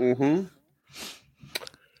trance. Mm-hmm.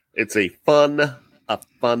 It's a fun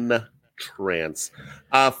trance.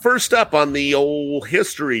 First up on the old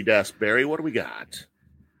history desk, Barry, what do we got?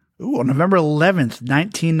 Ooh, on November 11th,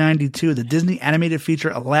 1992, the Disney animated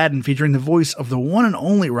feature Aladdin, featuring the voice of the one and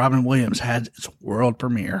only Robin Williams, had its world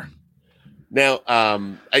premiere. Now,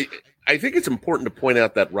 I think it's important to point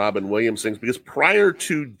out that Robin Williams things, because prior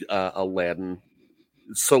to Aladdin,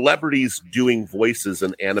 celebrities doing voices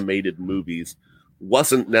in animated movies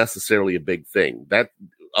wasn't necessarily a big thing. That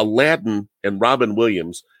Aladdin and Robin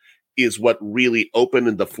Williams is what really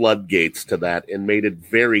opened the floodgates to that and made it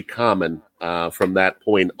very common from that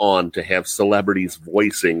point on to have celebrities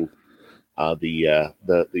voicing the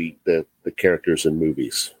characters in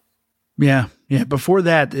movies. Yeah. Before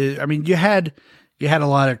that, I mean, you had a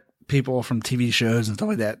lot of people from TV shows and stuff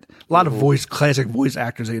like that. A lot of classic voice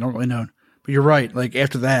actors that you don't really know. But you're right. Like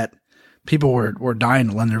after that, people were dying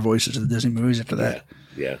to lend their voices to the Disney movies after that.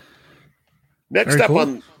 Yeah. Next Very up cool.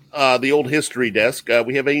 on the old history desk,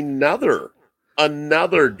 we have another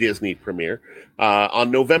Disney premiere. On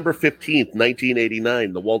November 15th,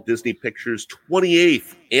 1989, the Walt Disney Pictures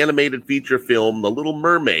 28th animated feature film, The Little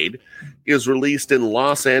Mermaid, is released in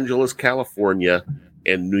Los Angeles, California,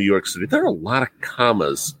 and New York City. There are a lot of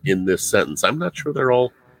commas in this sentence. I'm not sure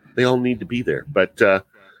they all need to be there. But the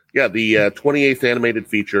 28th animated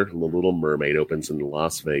feature, The Little Mermaid, opens in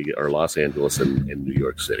Los Angeles and New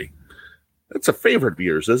York City. That's a favorite of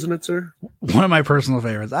yours, isn't it, sir? One of my personal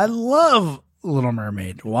favorites. I love Little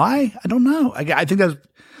Mermaid. Why? I don't know. I think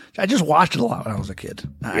I just watched it a lot when I was a kid.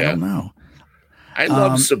 I don't know. I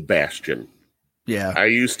love Sebastian. Yeah. I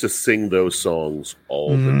used to sing those songs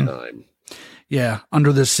all the time. Yeah.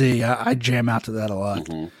 Under the Sea. I jam out to that a lot.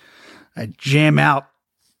 Mm-hmm. I jam out.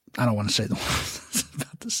 I don't want to say the words I was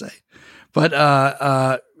about to say. But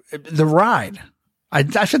the ride. I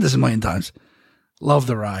said this a million times. Love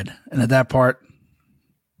the ride. And at that part,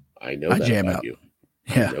 I know that jam about out. you.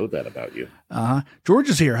 Yeah. I know that about you. George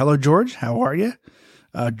is here. Hello, George. How are you?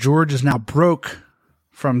 George is now broke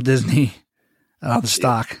from Disney, the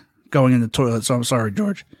stock going in the toilet. So I'm sorry,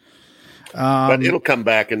 George. But it'll come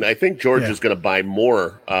back, and I think George is going to buy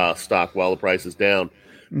more stock while the price is down.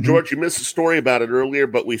 Mm-hmm. George, you missed a story about it earlier,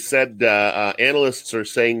 but we said analysts are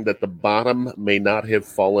saying that the bottom may not have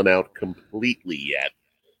fallen out completely yet.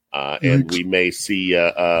 And we may see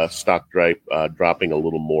stock dropping a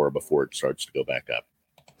little more before it starts to go back up.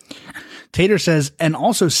 Tater says, and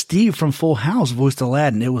also Steve from Full House voiced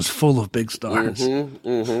Aladdin. It was full of big stars.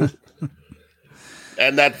 And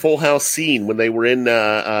that Full House scene when they were in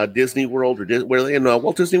Disney World, or were they in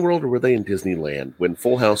Walt Disney World, or were they in Disneyland? When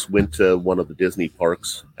Full House went to one of the Disney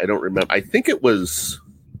parks, I don't remember. I think it was.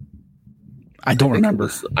 I don't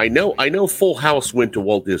remember. I know Full House went to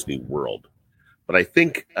Walt Disney World. But I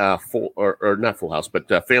think not Full House,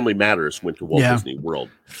 but Family Matters went to Walt Disney World.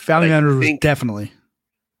 Family Matters was definitely.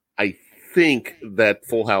 I think that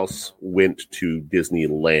Full House went to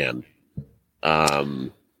Disneyland.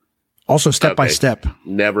 Also, Step by Step.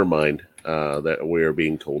 Never mind. That we're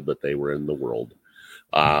being told that they were in the world.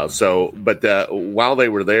 But while they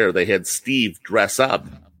were there, they had Steve dress up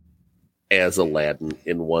as Aladdin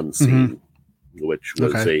in one scene, which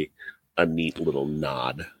was a neat little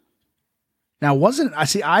nod. Now,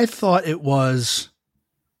 I thought it was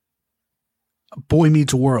Boy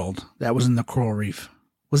Meets World that was in the Coral Reef.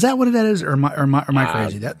 Was that what it is, or am I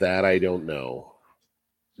crazy? That I don't know.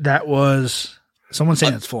 That was someone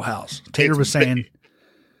saying it's Full House. Tater was saying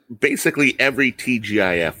basically every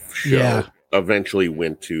TGIF show eventually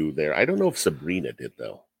went to there. I don't know if Sabrina did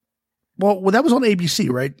though. Well, that was on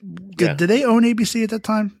ABC, right? Did they own ABC at that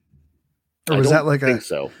time? Or was that like think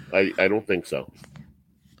so. I don't think so.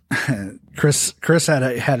 Chris had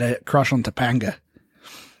a crush on Topanga.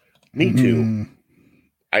 Me too.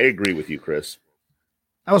 I agree with you, Chris.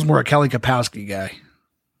 I was more a Kelly Kapowski guy.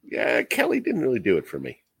 Yeah, Kelly didn't really do it for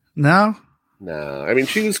me. No? No. I mean,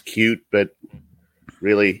 she was cute, but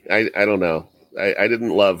really, I don't know. I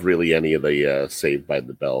didn't love really any of the Saved by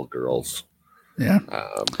the Bell girls. Yeah.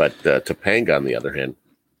 But Topanga, on the other hand.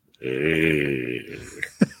 Did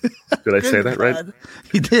I say that right?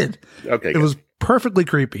 You did. Okay. It was perfectly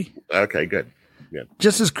creepy. Okay, good.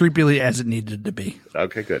 Just as creepily as it needed to be.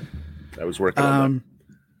 Okay, good. I was working on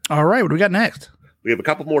that. All right, what do we got next? We have a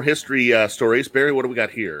couple more history stories. Barry, what do we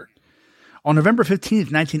got here? On November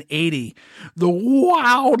 15th, 1980, the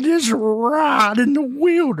wildest ride in the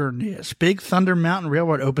wilderness. Big Thunder Mountain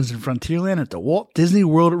Railroad opens in Frontierland at the Walt Disney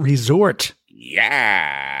World Resort.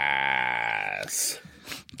 Yes.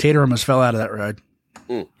 Tater almost fell out of that ride.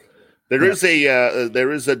 There is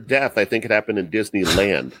a death. I think it happened in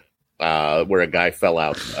Disneyland where a guy fell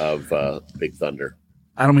out of Big Thunder.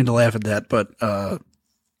 I don't mean to laugh at that, but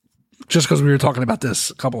just because we were talking about this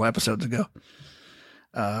a couple episodes ago.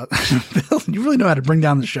 Bill, you really know how to bring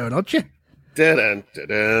down the show, don't you? I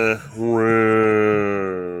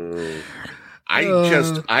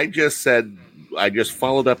just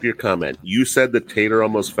followed up your comment. You said that Tater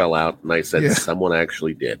almost fell out, and I said someone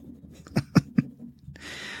actually did.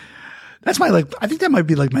 That's I think that might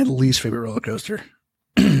be like my least favorite roller coaster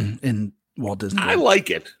in Walt Disney World. I like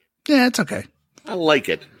it. Yeah, it's okay. I like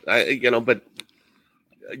it. But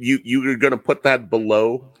you're going to put that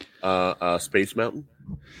below Space Mountain?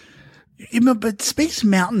 But Space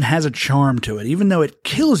Mountain has a charm to it, even though it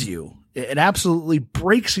kills you. It absolutely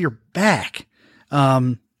breaks your back.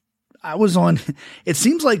 I was on. It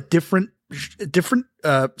seems like different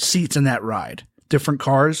seats in that ride, different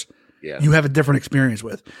cars. Yeah. You have a different experience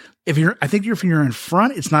with. If you're in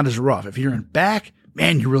front, it's not as rough. If you're in back,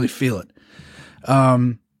 man, you really feel it.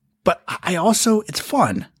 But it's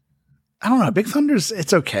fun. I don't know. Big Thunder's,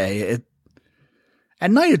 it's okay.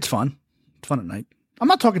 At night, it's fun. It's fun at night. I'm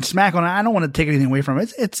not talking smack on it. I don't want to take anything away from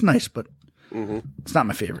it. It's nice, but it's not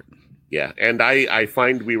my favorite. Yeah. And I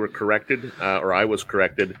find we were corrected, or I was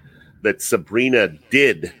corrected, that Sabrina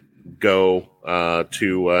did go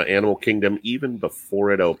to Animal Kingdom even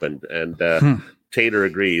before it opened. And Tater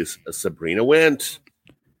agrees. Sabrina went.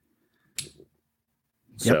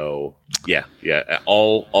 So, yeah.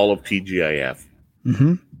 All of TGIF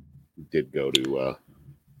did go to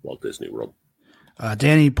Walt Disney World.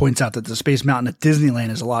 Danny points out that the Space Mountain at Disneyland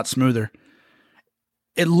is a lot smoother.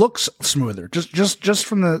 It looks smoother, just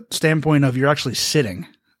from the standpoint of you're actually sitting,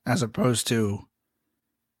 as opposed to,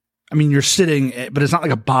 I mean, you're sitting, but it's not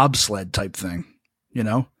like a bobsled type thing, you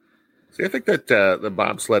know? See, I think that the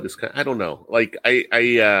bobsled is kind of, I don't know. Like,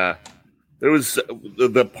 there was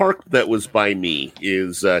the park that was by me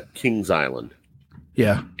is Kings Island.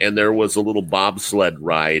 Yeah. And there was a little bobsled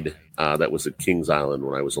ride that was at Kings Island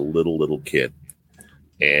when I was a little kid.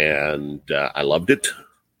 And I loved it.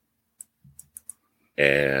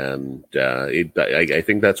 And I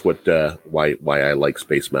think that's what why I like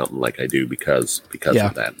Space Mountain like I do because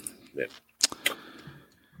of that. Yeah.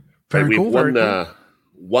 Very cool.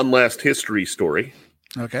 One last history story.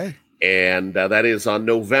 Okay. And that is on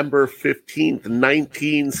November 15th,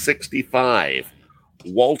 1965.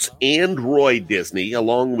 Walt and Roy Disney,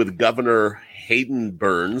 along with Governor Hayden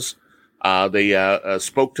Burns, they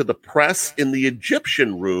spoke to the press in the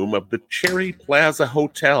Egyptian room of the Cherry Plaza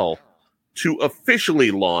Hotel to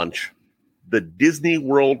officially launch the Disney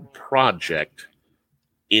World project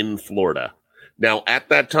in Florida. Now, at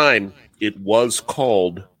that time, it was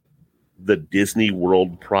called the Disney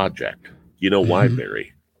World Project. You know why,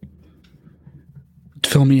 Barry?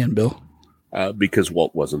 Fill me in, Bill. Because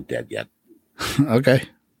Walt wasn't dead yet. Okay.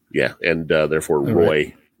 Yeah, and therefore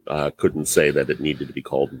Roy couldn't say that it needed to be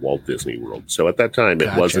called Walt Disney World. So at that time,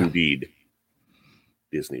 it was indeed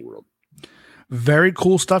Disney World. Very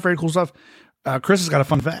cool stuff. Very cool stuff. Chris has got a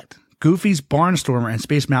fun fact. Goofy's Barnstormer and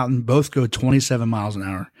Space Mountain both go 27 miles an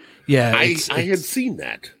hour. Yeah. I had seen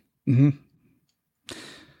that. Mm-hmm.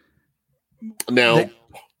 Now,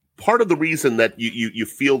 part of the reason that you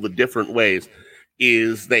feel the different ways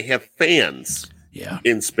is they have fans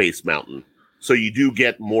in Space Mountain. So you do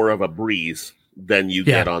get more of a breeze than you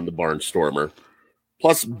get on the Barnstormer.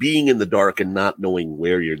 Plus, being in the dark and not knowing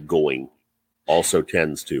where you're going also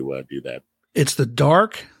tends to do that. It's the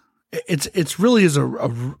dark. It's really is a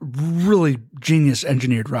really genius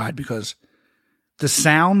engineered ride because the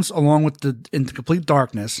sounds along with in complete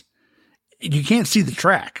darkness, you can't see the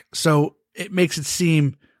track. So it makes it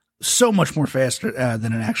seem so much more faster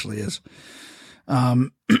than it actually is.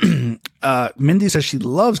 Mindy says she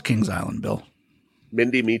loves Kings Island, Bill.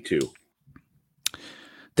 Mindy, me too.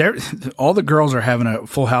 All the girls are having a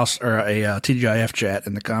full house or a TGIF chat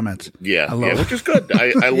in the comments. Yeah, which is good.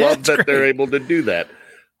 I love that they're able to do that.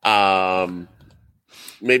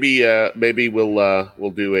 Maybe we'll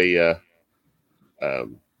do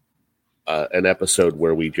an episode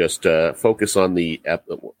where we just focus on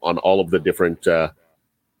on all of the different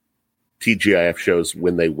TGIF shows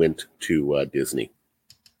when they went to Disney.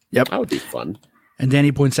 Yep, that would be fun. And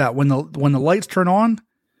Danny points out when the lights turn on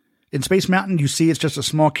in Space Mountain, you see it's just a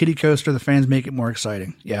small kiddie coaster. The fans make it more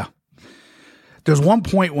exciting. Yeah. There's one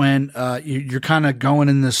point when you're kind of going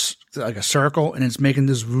in this like a circle and it's making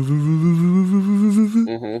this sound.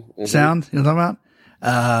 You know what I'm talking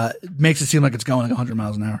about? It makes it seem like it's going like 100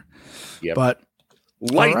 miles an hour. Yeah. But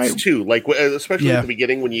lights too, like especially at the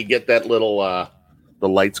beginning when you get that little the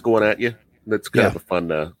lights going at you. That's kind of a fun.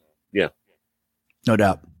 No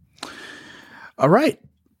doubt. All right.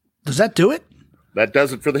 Does that do it? That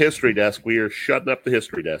does it for the history desk. We are shutting up the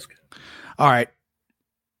history desk. All right.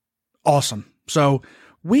 Awesome. So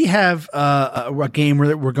we have a game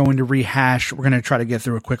where we're going to rehash. We're going to try to get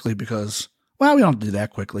through it quickly because, well, we don't do that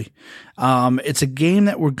quickly. It's a game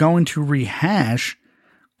that we're going to rehash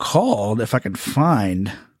called, if I can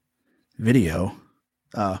find video,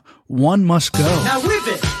 One Must Go. Now whip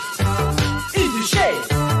it into shape.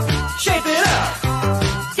 Shape it up.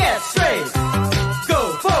 Get straight.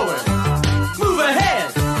 Go forward. Move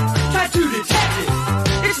ahead. Try to detect it.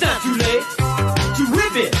 It's not too late to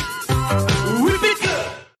whip it. Whip it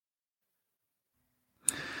good.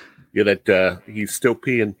 Yeah, that he's still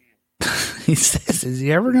peeing. He says, "Is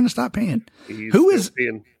he ever going to stop peeing?" Who was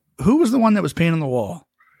the one that was peeing on the wall?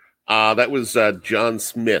 That was John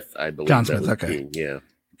Smith, I believe. John Smith, okay. Peeing, yeah.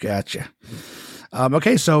 Gotcha.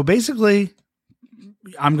 Okay, so basically,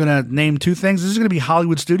 I'm going to name two things. This is going to be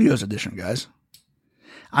Hollywood Studios edition, guys.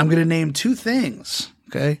 I'm going to name two things,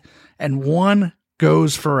 okay? And one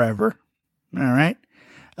goes forever. All right?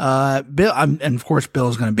 Bill, and of course, Bill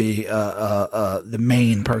is going to be the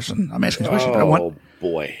main person. I'm asking this question. Oh,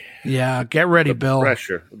 boy. Yeah, get ready, Bill. The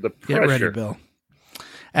pressure. Get ready, Bill.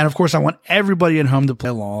 And of course, I want everybody at home to play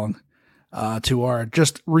along to our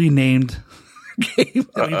just renamed game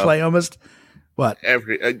that we play almost. What?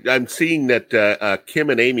 I'm seeing that Kim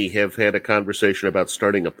and Amy have had a conversation about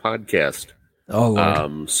starting a podcast. Oh,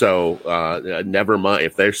 Lord. So never mind.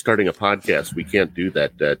 If they're starting a podcast, we can't do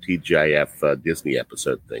that TGIF Disney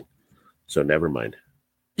episode thing. So never mind.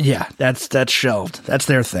 Yeah, that's shelved. That's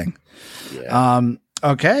their thing. Yeah.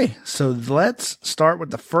 Okay, so let's start with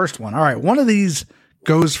the first one. All right, one of these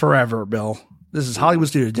goes forever, Bill. This is Hollywood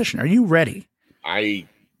Studio Edition. Are you ready? I'm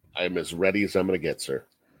as ready as I'm going to get, sir.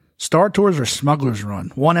 Star Tours or Smuggler's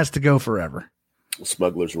Run? One has to go forever.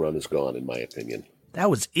 Smuggler's Run is gone, in my opinion. That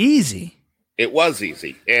was easy. It was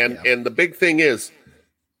easy. And the big thing is,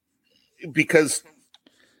 because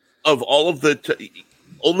of all of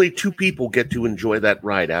only 2 people get to enjoy that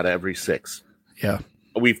ride out of every 6. Yeah.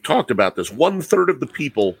 We've talked about this. 1/3 of the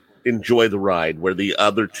people enjoy the ride, where the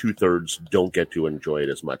other 2/3 don't get to enjoy it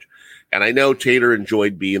as much. And I know Tater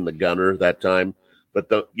enjoyed being the gunner that time,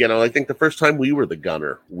 but I think the first time we were the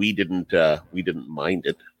gunner, we didn't mind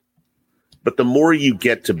it. But the more you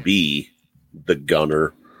get to be the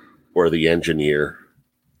gunner or the engineer,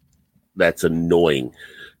 that's annoying.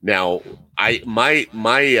 Now, my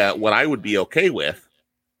what I would be okay with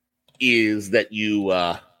is that you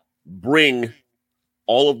bring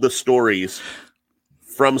all of the stories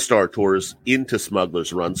from Star Tours into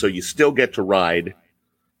Smuggler's Run, so you still get to ride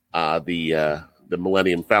the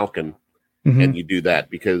Millennium Falcon, and you do that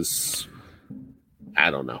because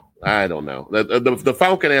I don't know. The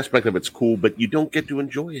Falcon aspect of it's cool, but you don't get to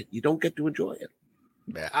enjoy it.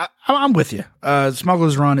 I'm with you.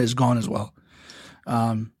 Smuggler's Run is gone as well.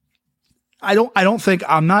 I don't think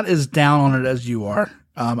I'm not as down on it as you are.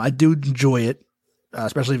 I do enjoy it,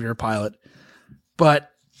 especially if you're a pilot.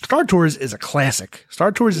 But Star Tours is a classic.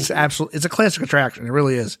 Star Tours is it's a classic attraction. It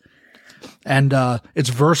really is. And it's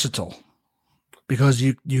versatile because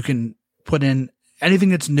you can put in anything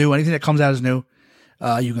that's new, anything that comes out as new.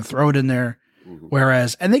 You can throw it in there.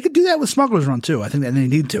 Whereas, and they could do that with Smuggler's Run too. I think that they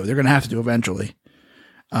need to. They're going to have to do eventually.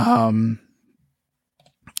 Amy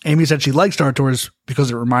said she liked Star Tours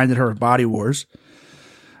because it reminded her of Body Wars.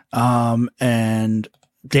 And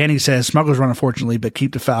Danny says Smuggler's Run, unfortunately, but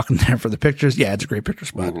keep the Falcon there for the pictures. Yeah, it's a great picture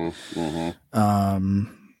spot.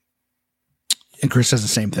 And Chris says the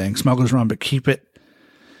same thing. Smuggler's Run, but keep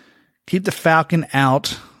the Falcon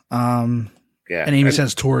out. And Amy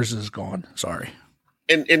says Tours is gone. Sorry.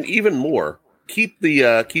 And even more, keep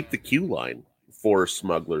the queue line for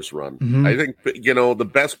Smuggler's Run. I think, the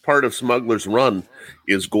best part of Smuggler's Run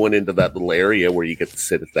is going into that little area where you get to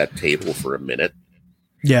sit at that table for a minute.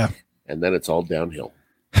 Yeah. And then it's all downhill.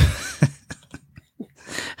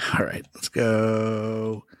 All right, let's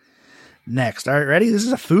go next. All right, ready? This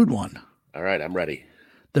is a food one. All right, I'm ready.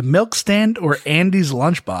 The milk stand or Andy's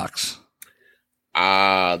lunchbox?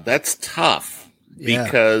 That's tough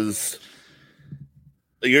because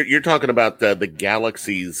you're talking about the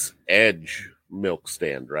Galaxy's Edge milk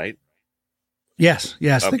stand, right? Yes.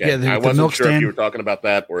 Okay. The I wasn't milk sure stand. if you were talking about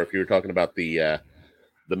that or if you were talking about the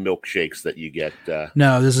milkshakes that you get.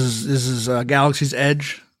 No, this is Galaxy's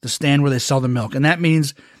Edge, the stand where they sell the milk, and that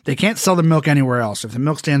means they can't sell the milk anywhere else. If the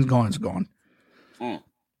milk stand's gone, it's gone.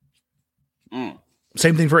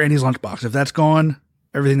 Same thing for Andy's lunchbox. If that's gone,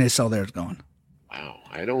 everything they sell there is gone. Wow,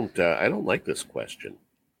 I don't like this question.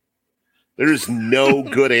 There's no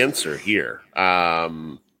good answer here,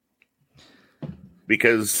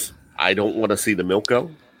 because I don't want to see the milk go,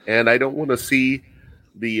 and I don't want to see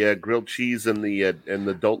the grilled cheese and the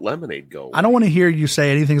adult lemonade go. I don't want to hear you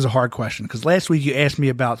say anything's a hard question, because last week you asked me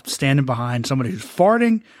about standing behind somebody who's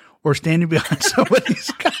farting or standing behind somebody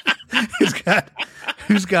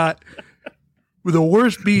who's got the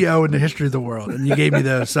worst BO in the history of the world, and you gave me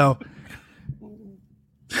those. So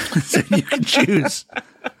you can choose.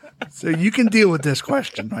 So you can deal with this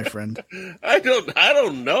question, my friend. I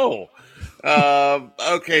don't know.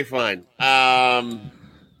 Okay, fine. I'm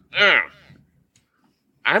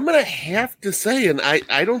going to have to say, and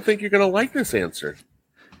I don't think you're going to like this answer.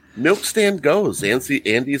 Milk stand goes.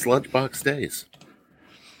 Andy's lunchbox stays.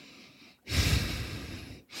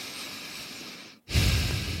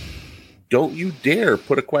 Don't you dare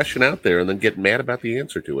put a question out there and then get mad about the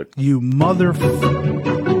answer to it. You mother...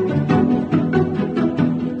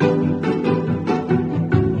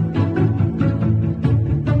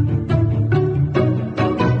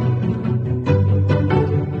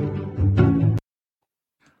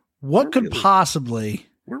 What could possibly...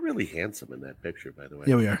 We're really handsome in that picture, by the way.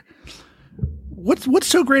 Yeah, we are. What's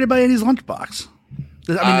so great about Andy's lunchbox?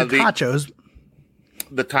 I mean, the tachos.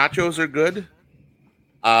 The tachos are good.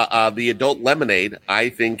 The adult lemonade, I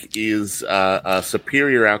think, is a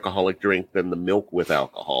superior alcoholic drink than the milk with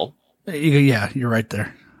alcohol. Yeah, you're right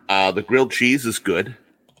there. The grilled cheese is good.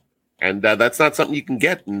 And that's not something you can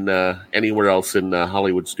get in anywhere else in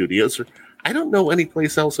Hollywood studios. I don't know any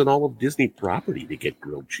place else in all of Disney property to get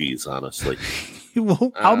grilled cheese, honestly.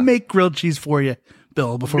 Well, I'll make grilled cheese for you,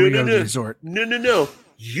 Bill, before we go to the resort. No.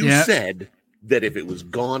 You said that if it was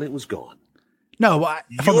gone, it was gone. No,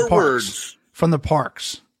 from Your the parks. words. From the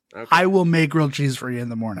parks. Okay. I will make grilled cheese for you in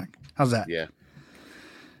the morning. How's that? Yeah.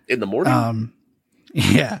 In the morning?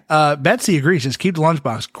 Yeah. Betsy agrees. Just keep the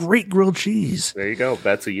lunchbox. Great grilled cheese. There you go,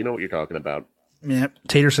 Betsy. You know what you're talking about. Yeah.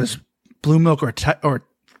 Tater says blue milk or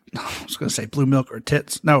I was going to say blue milk or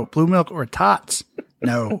tits. No, blue milk or tots.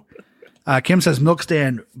 No. Kim says milk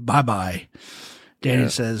stand. Bye-bye. Danny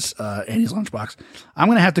says Andy's lunchbox. I'm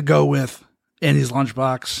going to have to go with Andy's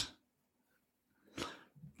lunchbox.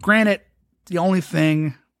 Granted, the only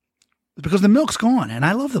thing, because the milk's gone, and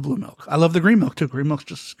I love the blue milk. I love the green milk, too. Green milk's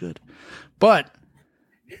just as good. But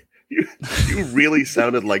You really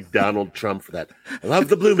sounded like Donald Trump for that. I love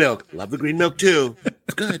the blue milk. Love the green milk, too.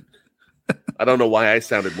 It's good. I don't know why I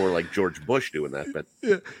sounded more like George Bush doing that, but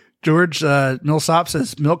George Millsop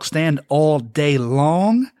says milk stand all day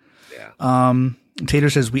long. yeah. Tater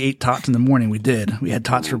says we ate tots in the morning. We did. We had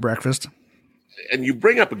tots for breakfast. And you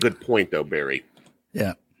bring up a good point, though, Barry.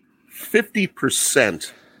 Yeah.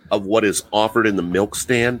 50% of what is offered in the milk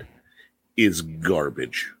stand is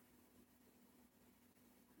garbage.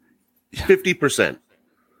 50%.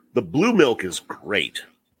 The blue milk is great.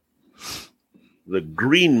 The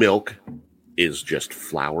green milk is just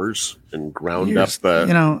flowers and ground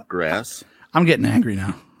up grass. I'm getting angry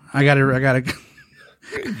now. I gotta.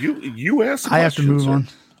 You asked. I have to move on.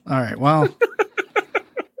 All right. Well,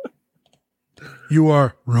 you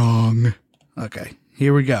are wrong. Okay,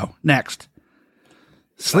 here we go. Next.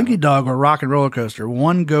 Slinky Dog or Rock and Roller Coaster?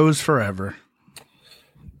 One goes forever.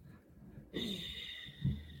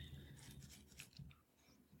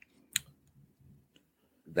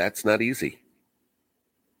 That's not easy.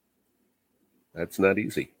 That's not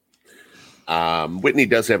easy. Whitney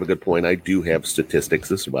does have a good point. I do have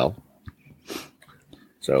statistics as well.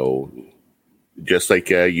 So just like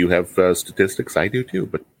you have statistics, I do too,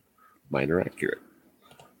 but mine are accurate.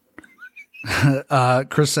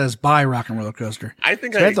 Chris says, "Bye, Rock and Roller Coaster." I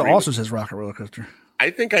think Samantha also says Rock and Roller Coaster. I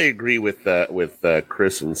think I agree with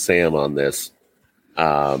Chris and Sam on this.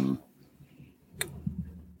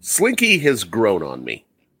 Slinky has grown on me.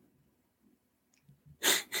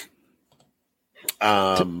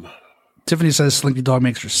 Tiffany says Slinky Dog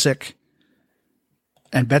makes her sick.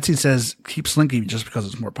 And Betsy says keep Slinky just because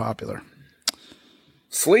it's more popular.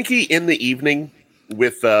 Slinky in the evening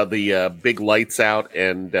with the big lights out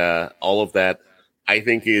and all of that, I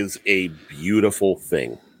think is a beautiful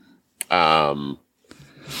thing. Yeah,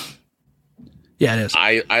 it is.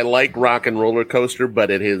 I like Rock and Roller Coaster,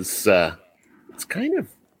 but it is it's kind of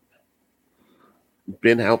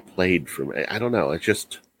been outplayed for me. I don't know. It's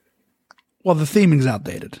just well, the theming's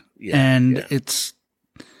outdated, and it's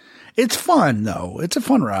fun though. It's a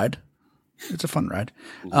fun ride. It's a fun ride.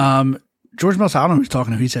 George Mills, I don't know who he's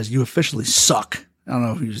talking to. He says you officially suck. I don't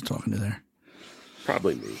know who he's talking to there.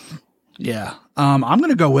 Probably me. Yeah. I'm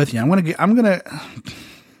gonna go with you. I'm gonna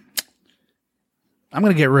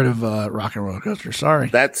get rid of Rock and Roller Coaster. Sorry.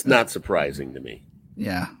 That's not surprising to me.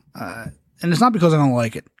 Yeah. And it's not because I don't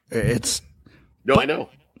like it. It's I know.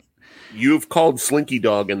 You've called Slinky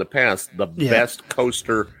Dog in the past the best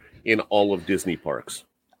coaster in all of Disney parks.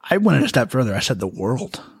 I went a step further. I said the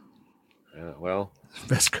world. Well,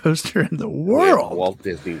 best coaster in the world. Walt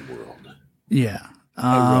Disney World. Yeah.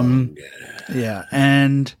 Yeah.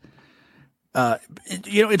 And,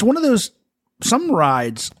 it's one of those, some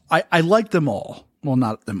rides, I like them all. Well,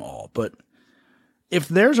 not them all, but if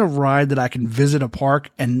there's a ride that I can visit a park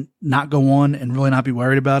and not go on and really not be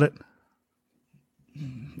worried about it,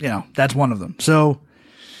 that's one of them. So,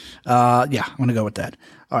 I'm going to go with that.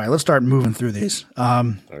 All right, let's start moving through these.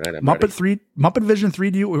 All right, Muppet Vision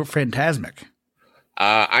 3D or Fantasmic?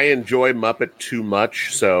 I enjoy Muppet too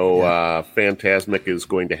much, so Fantasmic is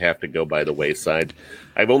going to have to go by the wayside.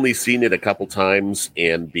 I've only seen it a couple times,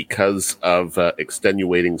 and because of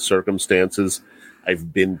extenuating circumstances,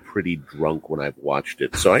 I've been pretty drunk when I've watched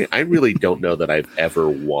it. So I really don't know that I've ever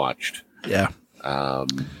watched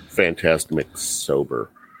Fantasmic sober.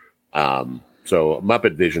 So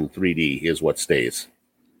Muppet Vision 3D is what stays.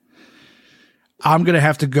 I'm going to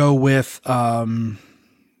have to go with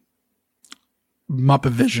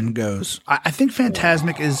Muppet Vision goes. I think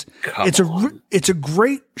Fantasmic is it's a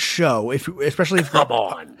great show especially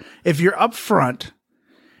if you're up front,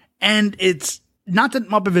 and it's not that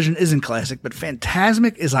Muppet Vision isn't classic, but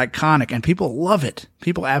Fantasmic is iconic and people love it.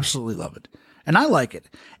 People absolutely love it. And I like it.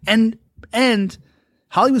 And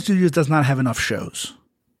Hollywood Studios does not have enough shows.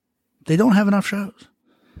 They don't have enough shows.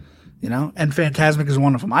 And Fantasmic is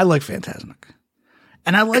one of them. I like Fantasmic.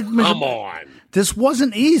 And I like Come on. This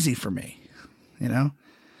wasn't easy for me. Wait,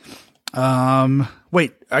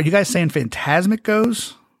 are you guys saying Fantasmic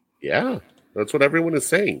goes? Yeah, that's what everyone is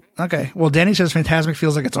saying. Okay. Well, Danny says Fantasmic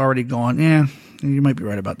feels like it's already gone. Yeah, you might be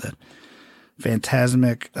right about that.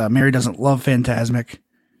 Fantasmic. Mary doesn't love Fantasmic.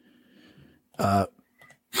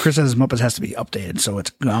 Chris says Muppets has to be updated, so it's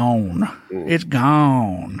gone. It's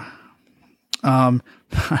gone. I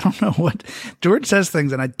don't know what George says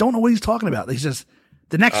things, and I don't know what he's talking about. He says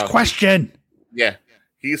the next question. Yeah.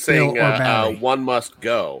 He's saying one must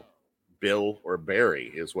go. Bill or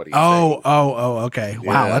Barry is what he's saying. Oh, okay.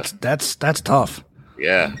 Wow, Yeah. that's tough.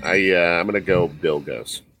 Yeah, I'm going to go Bill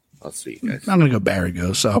goes. I'll see you guys. I'm going to go Barry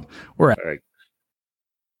goes. So we're at. All right.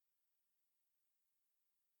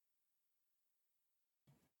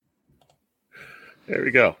 There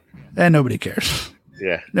we go. And nobody cares.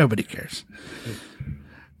 Yeah. Nobody cares.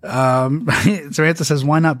 Samantha says,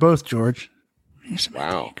 why not both, George?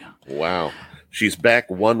 Wow. Wow. She's back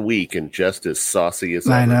 1 week and just as saucy as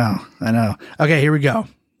I ever. know. Okay, here we go.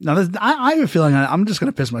 Now, I have a feeling I'm just going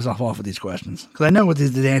to piss myself off with these questions because I know what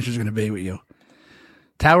the answers are going to be with you.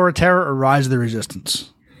 Tower of Terror or Rise of the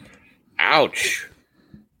Resistance? Ouch.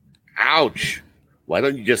 Ouch. Why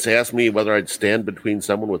don't you just ask me whether I'd stand between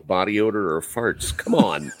someone with body odor or farts? Come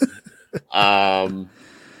on.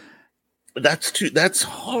 That's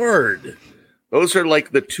hard. Those are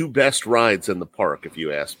like the two best rides in the park, if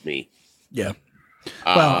you ask me. Yeah.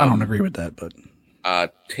 Well, I don't agree with that, but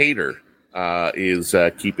Tater is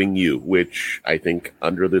Keeping You, which I think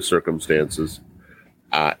under the circumstances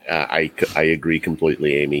I agree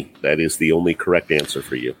completely, Amy. That is the only correct answer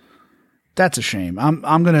for you. That's a shame.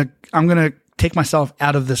 I'm gonna take myself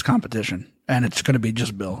out of this competition, and it's gonna be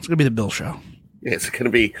just Bill. It's gonna be the Bill show. It's going to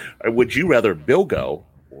be. Would you rather Bill go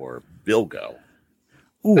or Bill go?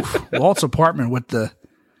 Ooh, Walt's apartment with the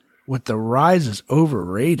rise is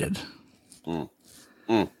overrated. Mm.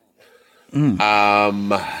 I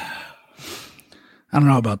don't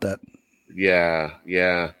know about that.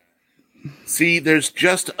 Yeah. See, there's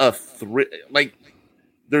just a like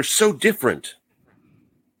they're so different.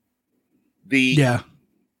 The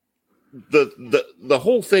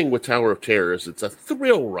whole thing with Tower of Terror is it's a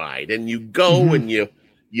thrill ride, and you go and you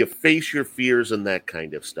face your fears and that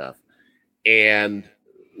kind of stuff. And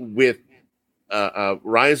with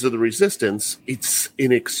Rise of the Resistance, it's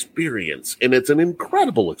an experience, and it's an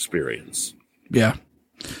incredible experience. Yeah.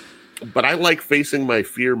 But I like facing my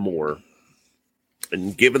fear more.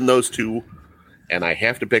 And given those two, and I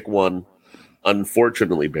have to pick one,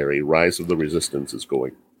 unfortunately, Barry, Rise of the Resistance is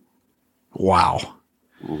going. Wow.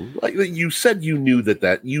 Like you said, you knew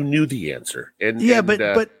that you knew the answer,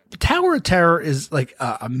 but Tower of Terror is like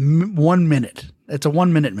 1 minute. It's a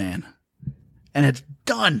 1 minute, man, and it's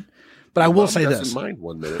done. But I will say this: mind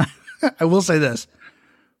 1 minute. I will say this: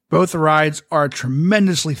 both rides are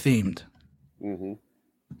tremendously themed,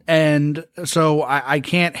 and so I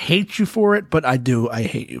can't hate you for it, but I do. I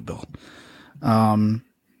hate you, Bill.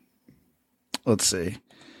 Let's see.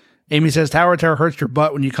 Amy says Tower of Terror hurts your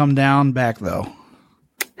butt when you come down back, though.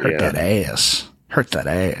 Hurt that ass. Hurt that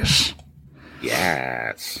ass.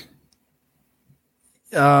 Yes.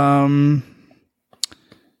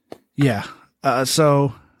 Yeah.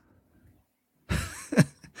 So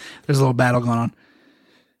there's a little battle going on.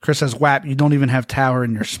 Chris says, "WAP, you don't even have tower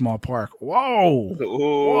in your small park." Whoa.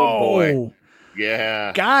 Oh, boy.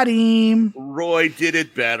 Yeah. Got him. Roy did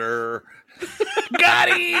it better. Got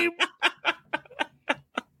him.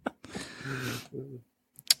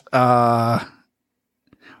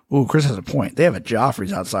 Chris has a point. They have a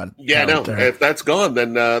Joffrey's outside. Yeah, no. If that's gone,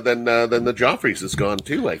 then the Joffrey's is gone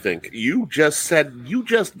too. I think you just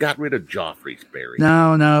got rid of Joffrey's, Barry.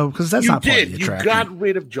 No, because that's not part of the attraction. attraction. You got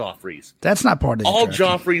rid of Joffrey's. That's not part of the all attraction.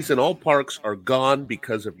 Joffrey's and all parks are gone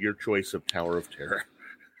because of your choice of Tower of Terror.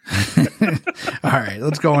 All right,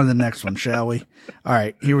 let's go on to the next one, shall we? All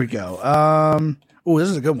right, here we go. This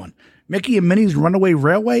is a good one. Mickey and Minnie's Runaway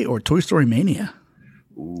Railway or Toy Story Mania?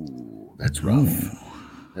 Ooh, that's rough. Ooh.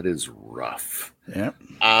 That is rough. Yeah.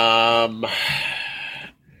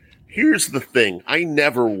 Here's the thing. I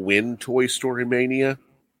never win Toy Story Mania,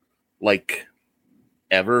 like,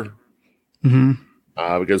 ever.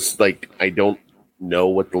 Because, like, I don't know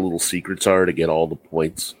what the little secrets are to get all the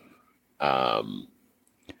points. So I'm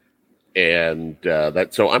going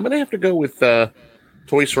to have to go with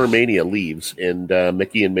Toy Story Mania leaves and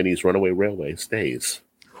Mickey and Minnie's Runaway Railway stays.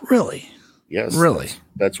 Really? Yes. Really?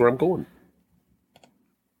 That's where I'm going.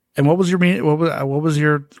 And what was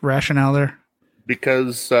your rationale there?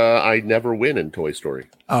 Because I never win in Toy Story.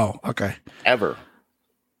 Oh, okay. Ever.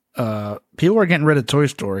 People are getting rid of Toy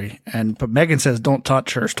Story, but Megan says don't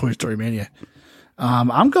touch her Toy Story Mania.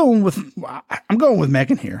 I'm going with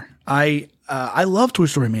Megan here. I love Toy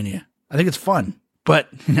Story Mania. I think it's fun, but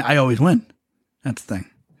I always win. That's the thing.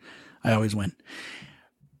 I always win.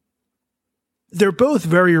 They're both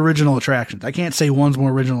very original attractions. I can't say one's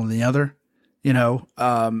more original than the other. You know,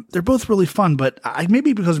 they're both really fun, but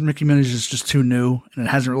maybe because Mickey Minnie's is just too new and it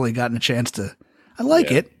hasn't really gotten a chance to. I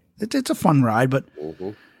like it. It's a fun ride, but I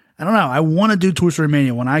don't know. I want to do Toy Story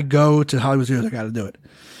Mania. When I go to Hollywood Studios, I got to do it.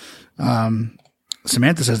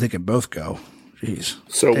 Samantha says they can both go. Jeez.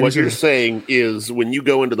 So what you're saying is when you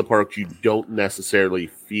go into the parks, you don't necessarily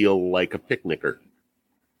feel like a picnicker.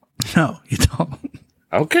 No, you don't.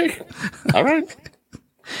 Okay. All right.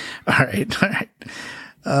 All right.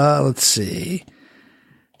 Let's see.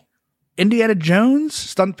 Indiana Jones,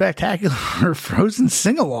 Stunt Spectacular, or Frozen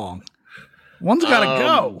Sing-Along? One's got to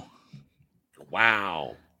go.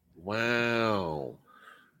 Wow.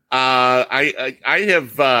 I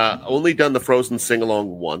have only done the Frozen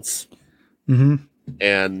Sing-Along once. And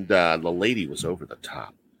the lady was over the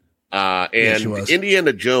top. And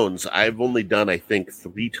Indiana Jones, I've only done, I think,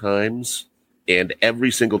 3 times. And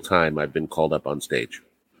every single time I've been called up on stage.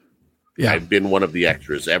 Yeah. I've been one of the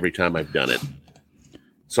extras every time I've done it.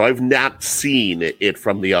 So I've not seen it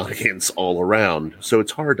from the audience all around. So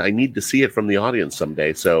it's hard. I need to see it from the audience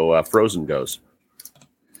someday. So Frozen goes.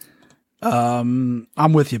 I'm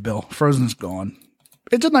with you, Bill. Frozen's gone.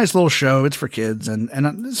 It's a nice little show. It's for kids.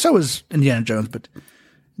 And so is Indiana Jones. But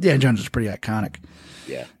Indiana Jones is pretty iconic.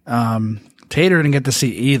 Yeah. Tater didn't get to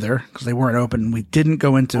see either because they weren't open. We didn't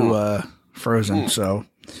go into frozen. So,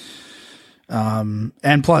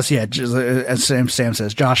 and plus, yeah, just, as Sam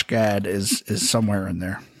says, Josh Gad is somewhere in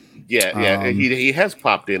there. Yeah. He has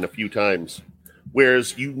popped in a few times.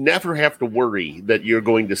 Whereas you never have to worry that you're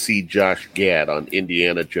going to see Josh Gad on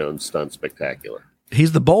Indiana Jones Stunt Spectacular.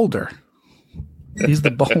 He's the boulder. He's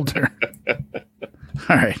the boulder.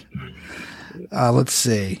 All right. Let's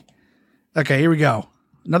see. Okay, here we go.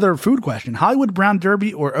 Another food question. Hollywood Brown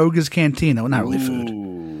Derby or Oga's Cantina? Well, not really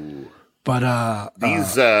food. But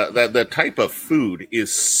the type of food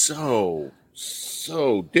is so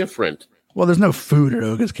different. Well, there's no food at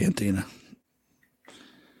Oga's Cantina.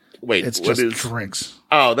 Wait, it's what just is drinks.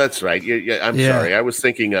 Oh, that's right. Yeah, I'm sorry. I was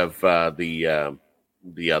thinking of the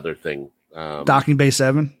other thing. Docking Bay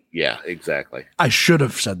 7? Yeah, exactly. I should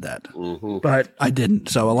have said that, but I didn't.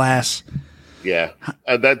 So, alas. Yeah,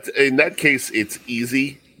 that in that case, it's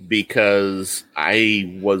easy because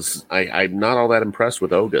I'm not all that impressed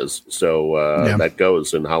with Oga's. So that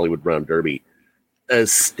goes, and Hollywood Brown Derby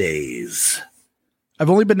stays.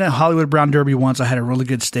 I've only been to Hollywood Brown Derby once. I had a really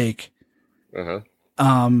good steak.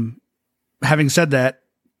 Having said that,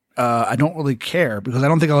 I don't really care because I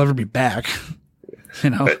don't think I'll ever be back. You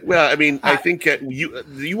know. Well, I mean, I think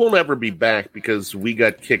you won't ever be back because we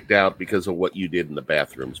got kicked out because of what you did in the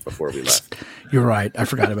bathrooms before we left. You're right. I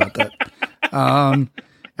forgot about that.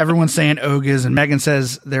 Everyone's saying Oga's, and Megan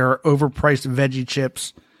says there are overpriced veggie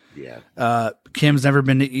chips. Yeah. Kim's never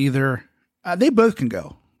been to either. They both can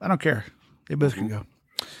go. I don't care. They both can go.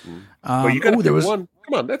 Well, you got to one.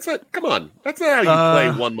 Come on, that's not. Come on, that's not how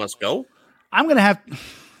you play. One must go. I'm gonna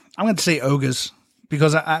say Oga's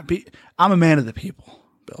because I'm a man of the people,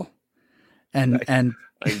 Bill, and I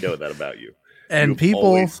know that about you. And You've people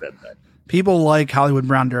always said that. People like Hollywood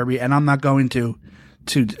Brown Derby, and I'm not going to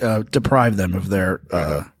deprive them of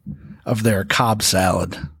their Cobb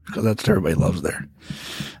salad because that's what everybody loves there.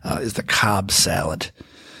 Is the Cobb salad.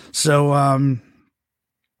 So,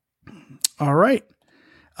 all right.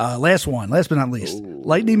 Last but not least. Ooh.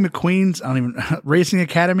 Lightning McQueen's Racing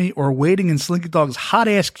Academy or waiting in Slinky Dog's hot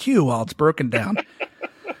ass queue while it's broken down.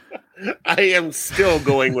 I am still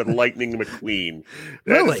going with Lightning McQueen.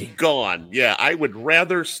 Really? Gone. Yeah, I would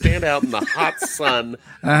rather stand out in the hot sun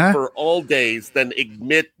for all days than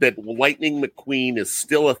admit that Lightning McQueen is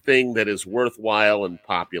still a thing that is worthwhile and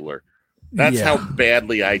popular. That's how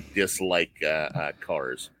badly I dislike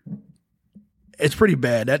cars. It's pretty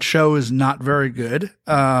bad. That show is not very good.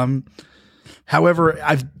 However,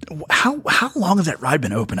 how long has that ride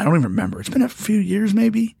been open? I don't even remember. It's been a few years,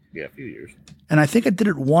 maybe. Yeah, a few years. And I think I did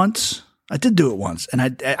it once. I did do it once, and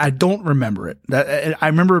I don't remember it. I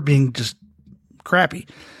remember it being just crappy.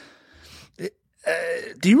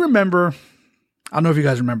 Do you remember? I don't know if you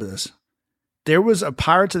guys remember this. There was a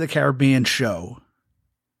Pirates of the Caribbean show.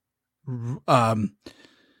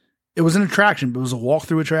 It was an attraction, but it was a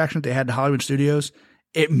walkthrough attraction they had at Hollywood Studios.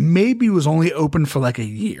 It maybe was only open for like a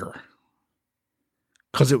year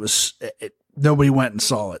because nobody went and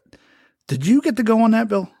saw it. Did you get to go on that,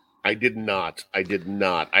 Bill? I did not.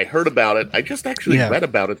 I heard about it. I just actually read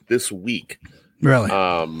about it this week. Really?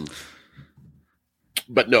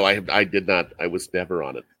 But no, I did not. I was never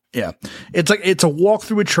on it. Yeah. It's a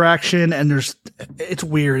walkthrough attraction, and it's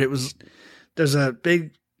weird. There's a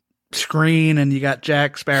big screen, and you got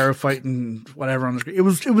Jack Sparrow fighting whatever on the screen. It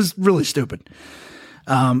was really stupid.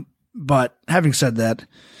 But having said that,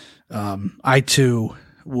 I too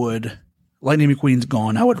would. Lightning McQueen's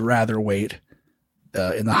gone. I would rather wait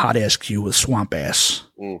in the hot ass queue with swamp ass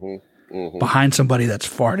behind somebody that's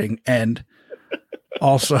farting, and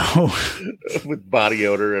also with body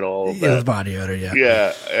odor and all of that. Yeah, with body odor, yeah.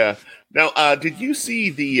 Yeah. Now, did you see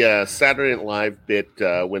the Saturday Night Live bit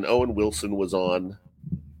when Owen Wilson was on?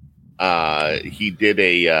 He did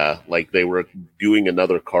they were doing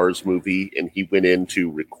another Cars movie, and he went in to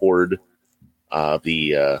record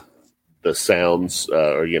the sounds,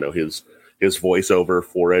 or his voiceover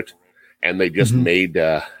for it, and they just made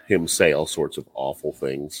him say all sorts of awful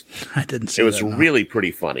things. I didn't see it. It was that, really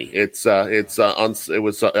pretty funny. I'm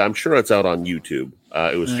sure it's out on YouTube.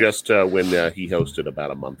 It was just when he hosted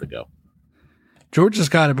about a month ago. George has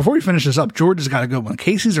got it. Before we finish this up, George has got a good one.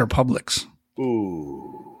 Casey's or Publix?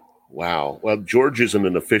 Ooh, wow. Well, George isn't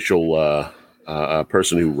an official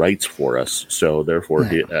person who writes for us, so therefore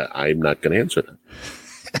I'm not going to answer that.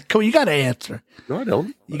 Come on, you got to answer. No, I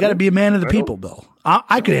don't. You got to be a man of the people, Bill.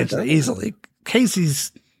 I could answer that easily.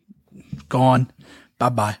 Casey's gone.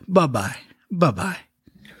 Bye-bye. Bye-bye. Bye-bye.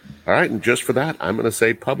 All right, and just for that, I'm going to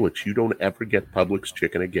say Publix. You don't ever get Publix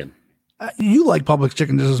chicken again. You like Publix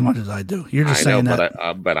chicken just as much as I do. You're just saying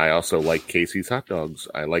that. But I also like Casey's hot dogs.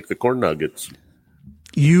 I like the corn nuggets.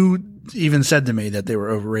 You even said to me that they were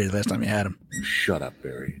overrated last time you had them. Shut up,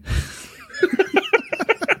 Barry.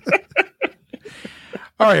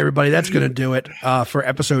 All right, everybody, that's going to do it for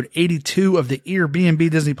episode 82 of the Airbnb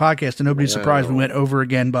Disney podcast. And nobody's surprised we went over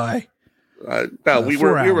again by we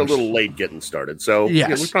were a little late getting started, so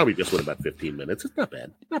yes. we probably just went about 15 minutes. It's not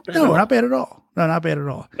bad. Not bad. No, not bad at all. No, not bad at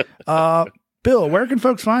all. Bill, where can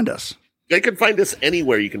folks find us? They can find us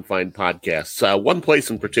anywhere you can find podcasts. One place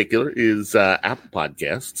in particular is Apple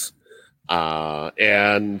Podcasts.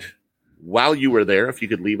 And while you were there, if you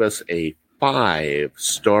could leave us a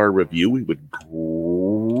 5-star review, we would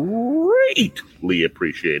greatly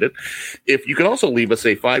appreciate it. If you could also leave us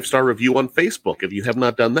a 5-star review on Facebook, if you have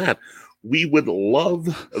not done that, we would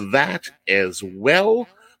love that as well.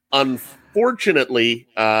 Unfortunately,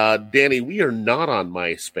 Danny, we are not on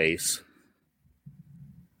MySpace.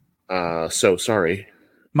 So sorry.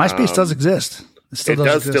 MySpace does exist. It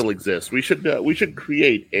does still exist. We should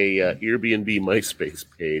create a Airbnb MySpace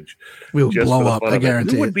page. We'll blow up. I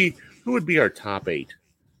guarantee. Who would be our top 8?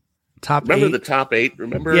 Remember the top 8?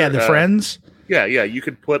 Remember? Yeah, the friends. Yeah. You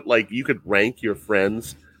could put you could rank your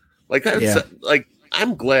friends. Like that's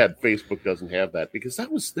I'm glad Facebook doesn't have that because there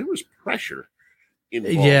was pressure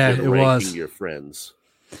involved in ranking your friends.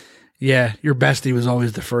 Yeah, your bestie was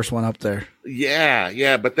always the first one up there.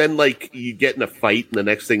 Yeah, but then you get in a fight, and the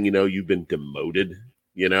next thing you know, you've been demoted.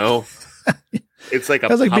 You know, it's like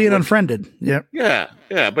that's like being unfriended. Yep. Yeah,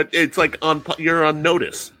 but it's like you're on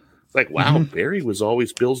notice. It's like, wow, Barry was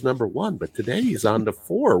always Bill's number 1, but today he's on to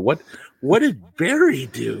 4. What did Barry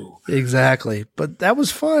do? Exactly, but that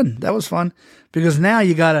was fun. Because now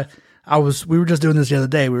you gotta. We were just doing this the other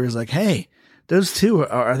day. We were like, hey. Those two,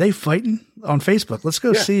 are they fighting on Facebook? Let's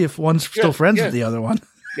go see if one's still friends with the other one.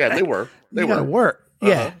 Yeah, they were. You got to work.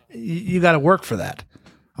 Yeah, you got to work for that.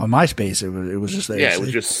 On MySpace, it was just there. Yeah, it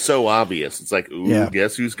was just so obvious. It's like,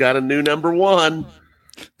 guess who's got a new number 1?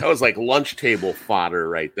 That was like lunch table fodder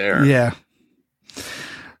right there. Yeah.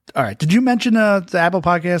 All right. Did you mention the Apple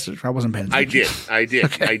podcast? I wasn't paying attention. I did.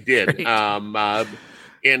 Okay, I did.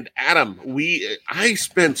 And Adam, I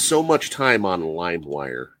spent so much time on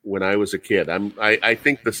LimeWire when I was a kid. I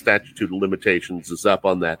think the statute of limitations is up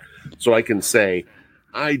on that, so I can say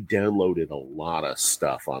I downloaded a lot of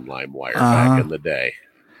stuff on LimeWire back in the day,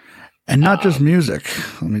 and not just music.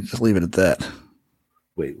 Let me just leave it at that.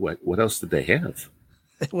 Wait, what else did they have?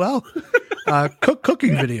 Well,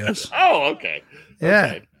 cooking videos. Oh, okay.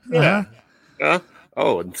 Yeah. Okay. Yeah.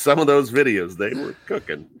 And some of those videos they were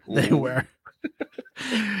cooking. They were.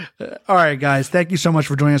 All right, guys. Thank you so much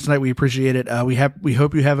for joining us tonight. We appreciate it. We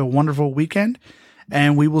hope you have a wonderful weekend,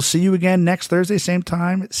 and we will see you again next Thursday, same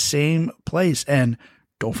time, same place. And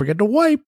don't forget to wipe.